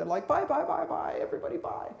sees it. They're like, buy, buy, buy, buy. Everybody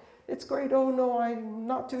buy. It's great. Oh, no, I'm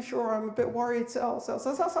not too sure. I'm a bit worried. Sell, sell,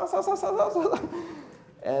 sell, sell, sell, sell, sell, sell, sell.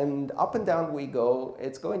 And up and down we go.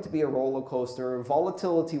 It's going to be a roller coaster.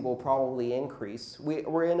 Volatility will probably increase.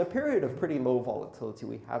 We're in a period of pretty low volatility.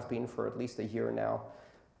 We have been for at least a year now,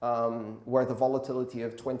 where the volatility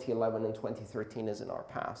of 2011 and 2013 is in our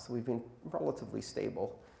past. We've been relatively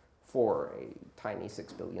stable for a tiny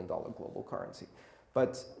 $6 billion global currency.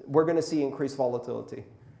 But we're going to see increased volatility.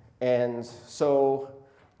 And so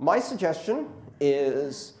my suggestion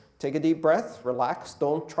is take a deep breath, relax.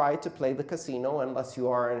 Don't try to play the casino unless you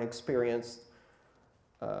are an experienced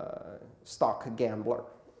stock gambler,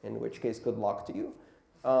 in which case, good luck to you.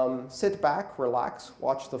 Sit back, relax,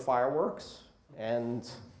 watch the fireworks, and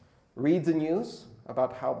read the news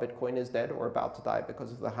about how Bitcoin is dead or about to die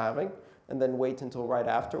because of the halving, and then wait until right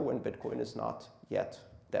after when Bitcoin is not yet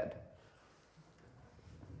dead.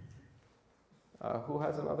 Who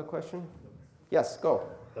has another question? Yes, go.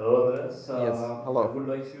 Hello, Andreas. Yes, hello. I would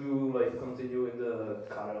like to continue in the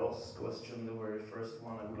Karel's question, the very first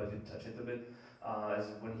one. I would like to touch it a bit. As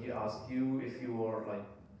when he asked you if you are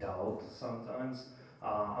doubt sometimes.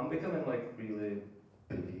 I'm becoming really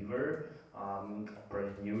believer. I'm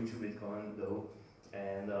pretty new to Bitcoin though,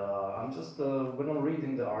 and I'm just, when I'm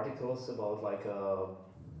reading the articles about like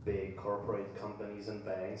big corporate companies and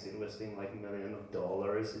banks investing like millions of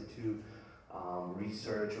dollars into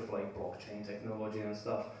research of like blockchain technology and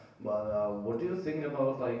stuff, but what do you think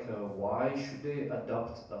about like why should they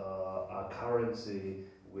adopt a currency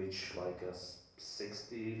which like a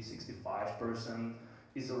 65%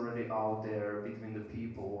 is already out there between the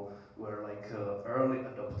people, where like early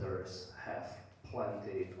adopters have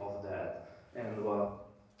plenty of that, and what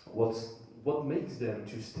makes them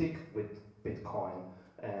to stick with Bitcoin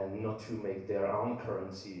and not to make their own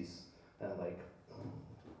currencies and like,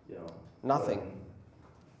 you know, nothing.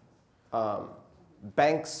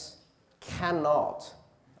 Banks cannot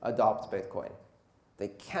adopt Bitcoin. They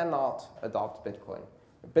cannot adopt Bitcoin.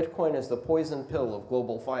 Bitcoin is the poison pill of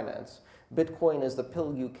global finance. Bitcoin is the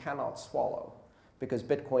pill you cannot swallow, because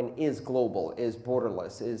Bitcoin is global, is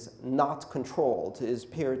borderless, is not controlled, is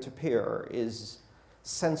peer-to-peer, is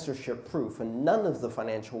censorship-proof, and none of the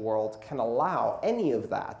financial world can allow any of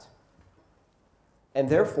that. And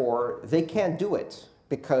therefore, they can't do it,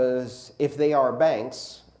 because if they are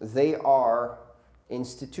banks, they are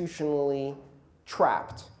institutionally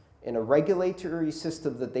trapped in a regulatory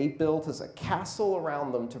system that they built as a castle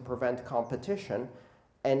around them to prevent competition,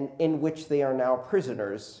 and in which they are now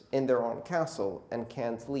prisoners in their own castle and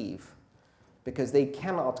can't leave, because they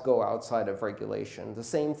cannot go outside of regulation. The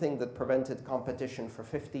same thing that prevented competition for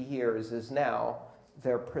 50 years is now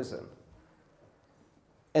their prison.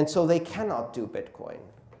 And so they cannot do Bitcoin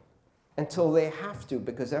until they have to,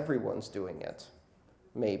 because everyone's doing it.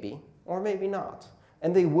 Maybe, or maybe not.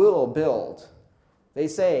 And they will build. They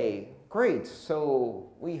say, great, so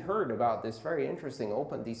we heard about this very interesting,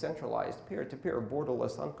 open, decentralized, peer-to-peer,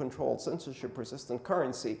 borderless, uncontrolled, censorship-resistant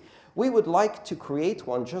currency. We would like to create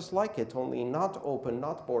one just like it, only not open,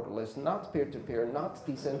 not borderless, not peer-to-peer, not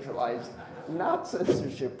decentralized, not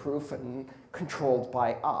censorship-proof, and controlled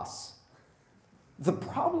by us. The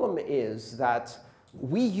problem is that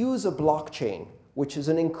we use a blockchain, which is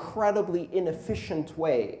an incredibly inefficient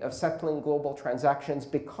way of settling global transactions,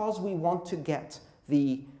 because we want to get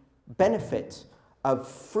the benefit of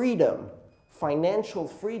freedom, financial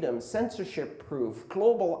freedom, censorship-proof,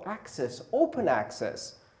 global access, open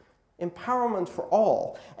access, empowerment for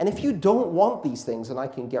all. And if you don't want these things, and I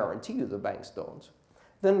can guarantee you the banks don't,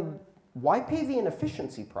 then why pay the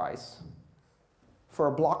inefficiency price for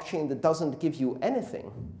a blockchain that doesn't give you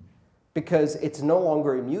anything? Because it's no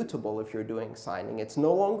longer immutable if you're doing signing. It's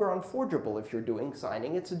no longer unforgeable if you're doing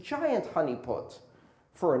signing. It's a giant honeypot.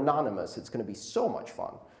 For anonymous, it's going to be so much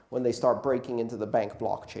fun when they start breaking into the bank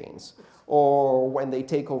blockchains, or when they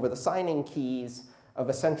take over the signing keys of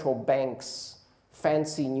a central bank's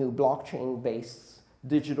fancy new blockchain-based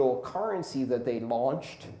digital currency that they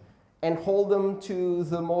launched and hold them to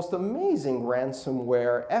the most amazing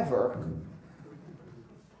ransomware ever.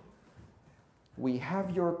 We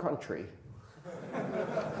have your country.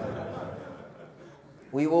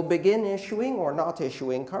 We will begin issuing or not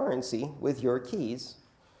issuing currency with your keys,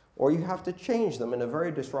 or you have to change them in a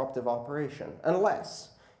very disruptive operation, unless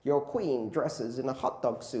your queen dresses in a hot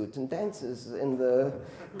dog suit and dances in the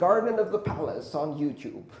garden of the palace on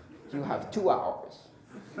YouTube. You have 2 hours.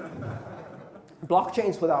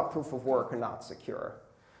 Blockchains without proof of work are not secure.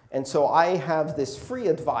 And so I have this free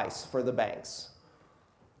advice for the banks.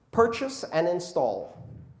 Purchase and install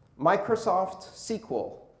Microsoft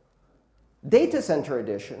SQL Data Center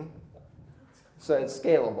Edition, so it's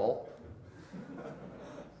scalable.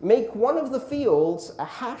 Make one of the fields a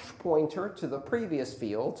hash pointer to the previous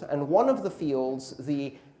field, and one of the fields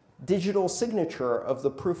the digital signature of the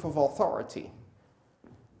proof of authority.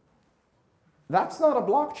 That's not a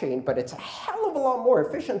blockchain, but it's a hell of a lot more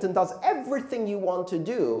efficient and does everything you want to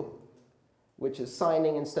do, which is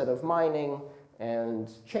signing instead of mining, and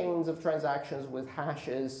chains of transactions with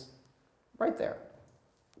hashes right there.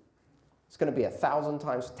 It's going to be 1,000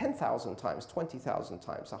 times, 10,000 times, 20,000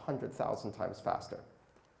 times, 100,000 times faster.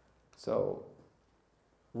 So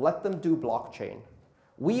let them do blockchain.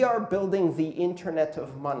 We are building the internet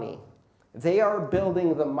of money. They are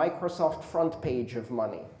building the Microsoft front page of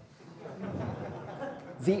money,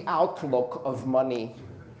 the Outlook of money,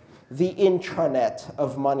 the intranet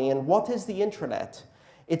of money. And what is the intranet?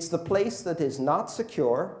 It's the place that is not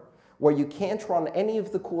secure, where you can't run any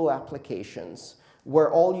of the cool applications, where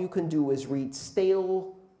all you can do is read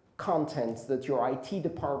stale content that your IT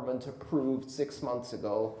department approved 6 months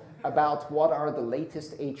ago about what are the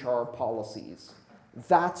latest HR policies.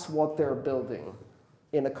 That's what they're building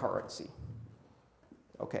in a currency.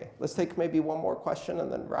 OK, let's take maybe one more question and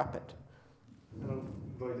then wrap it. Hello,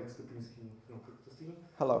 Wojtek Stepinski from CryptoSteel.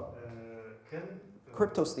 Hello. Can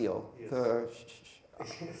CryptoSteel. Yes.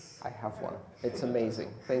 Yes. I have one. It's amazing.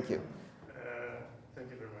 Thank you. Thank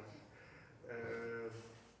you very much.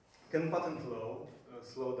 Can patent law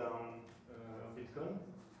slow down Bitcoin?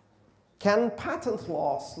 Can patent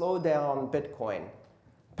law slow down Bitcoin?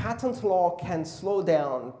 Patent law can slow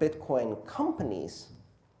down Bitcoin companies,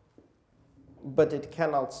 but it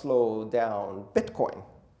cannot slow down Bitcoin,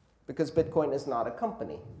 because Bitcoin is not a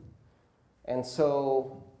company. And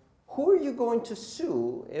so who are you going to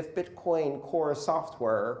sue if Bitcoin Core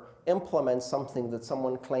software implements something that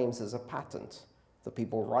someone claims is a patent? The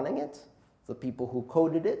people running it, the people who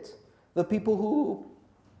coded it, the people who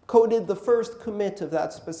coded the first commit of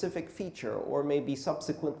that specific feature, or maybe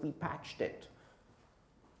subsequently patched it,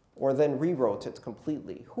 or then rewrote it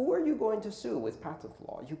completely. Who are you going to sue with patent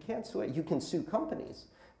law? You can't sue it. You can sue companies.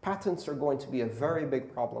 Patents are going to be a very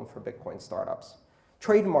big problem for Bitcoin startups.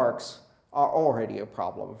 Trademarks are already a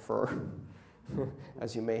problem for,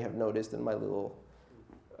 as you may have noticed in my little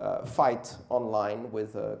fight online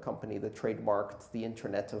with a company that trademarked the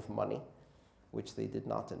Internet of Money, which they did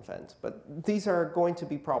not invent. But these are going to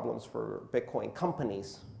be problems for Bitcoin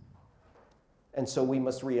companies. And so we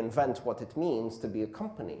must reinvent what it means to be a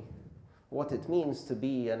company, what it means to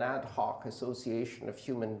be an ad hoc association of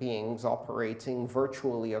human beings operating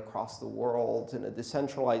virtually across the world in a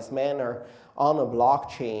decentralized manner on a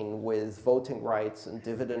blockchain with voting rights and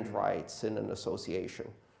dividend rights in an association.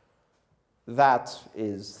 That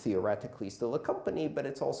is theoretically still a company, but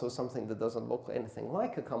it's also something that doesn't look anything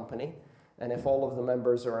like a company. And if all of the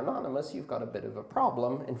members are anonymous, you've got a bit of a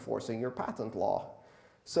problem enforcing your patent law.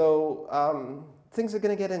 So things are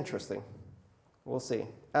going to get interesting. We'll see.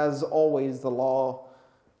 As always, the law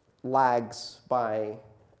lags by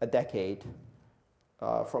a decade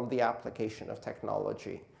from the application of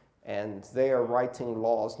technology. And they are writing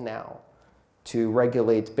laws now to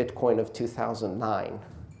regulate Bitcoin of 2009.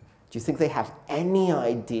 Do you think they have any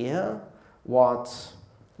idea what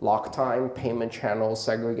lock time, payment channels,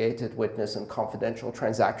 segregated witness, and confidential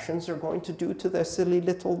transactions are going to do to their silly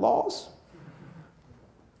little laws?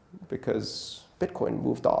 Because Bitcoin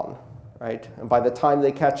moved on, right? And by the time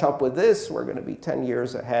they catch up with this, we're going to be 10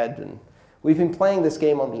 years ahead. And we've been playing this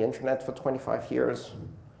game on the internet for 25 years.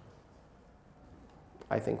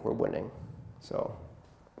 I think we're winning. So,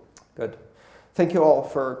 good. Thank you all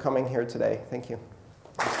for coming here today. Thank you.